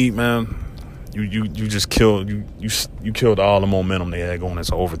your seat, man. You just killed you killed all the momentum they had going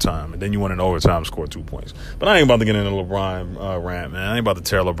into overtime, and then you went into overtime and scored 2 points. But I ain't about to get into LeBron rant, man. I ain't about to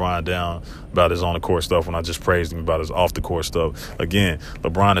tear LeBron down about his on the court stuff when I just praised him about his off the court stuff. Again,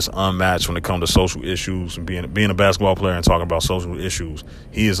 LeBron is unmatched when it comes to social issues and being a basketball player and talking about social issues.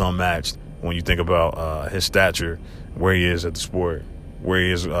 He is unmatched when you think about his stature, where he is at the sport, where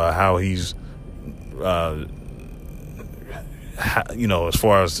he is, how he's, as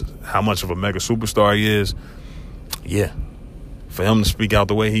far as how much of a mega superstar he is. Yeah, for him to speak out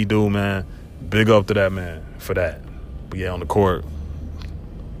the way he do, man, big up to that man for that. But yeah, on the court,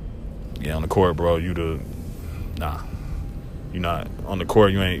 bro, you're not on the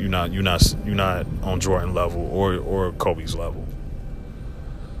court. You're not on Jordan level or Kobe's level.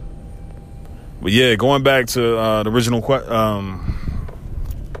 But yeah, going back to the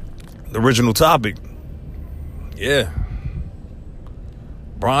original topic. Yeah,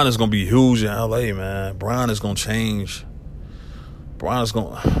 Bron is gonna be huge in LA, man. Bron is gonna change. Bron's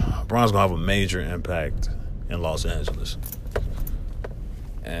gonna have a major impact in Los Angeles,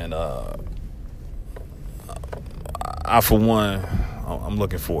 and I for one, I'm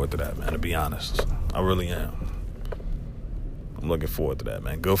looking forward to that, man. To be honest, I really am. I'm looking forward to that,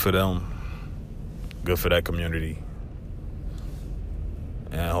 man. Good for them. Good for that community.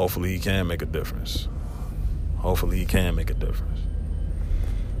 And hopefully he can make a difference.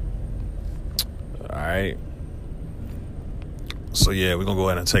 All right. So, yeah, we're going to go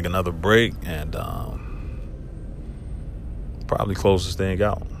ahead and take another break and probably close this thing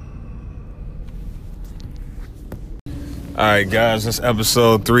out. All right, guys, that's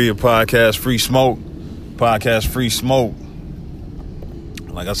episode 3 of Podcast Free Smoke.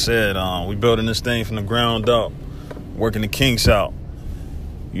 Like I said, we building this thing from the ground up, working the kinks out.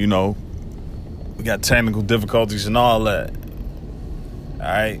 We got technical difficulties and all that. All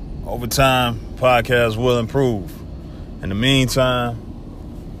right, over time, podcast will improve. In the meantime,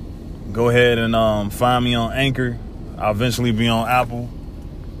 go ahead and find me on Anchor. I'll eventually be on Apple.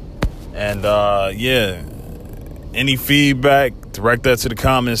 And any feedback, direct that to the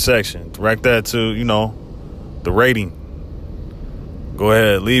comment section. Direct that to, the rating. Go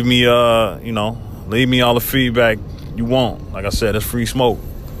ahead, leave me all the feedback you want. Like I said, it's free smoke.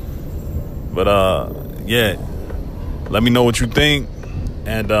 But let me know what you think,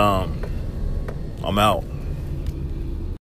 and I'm out.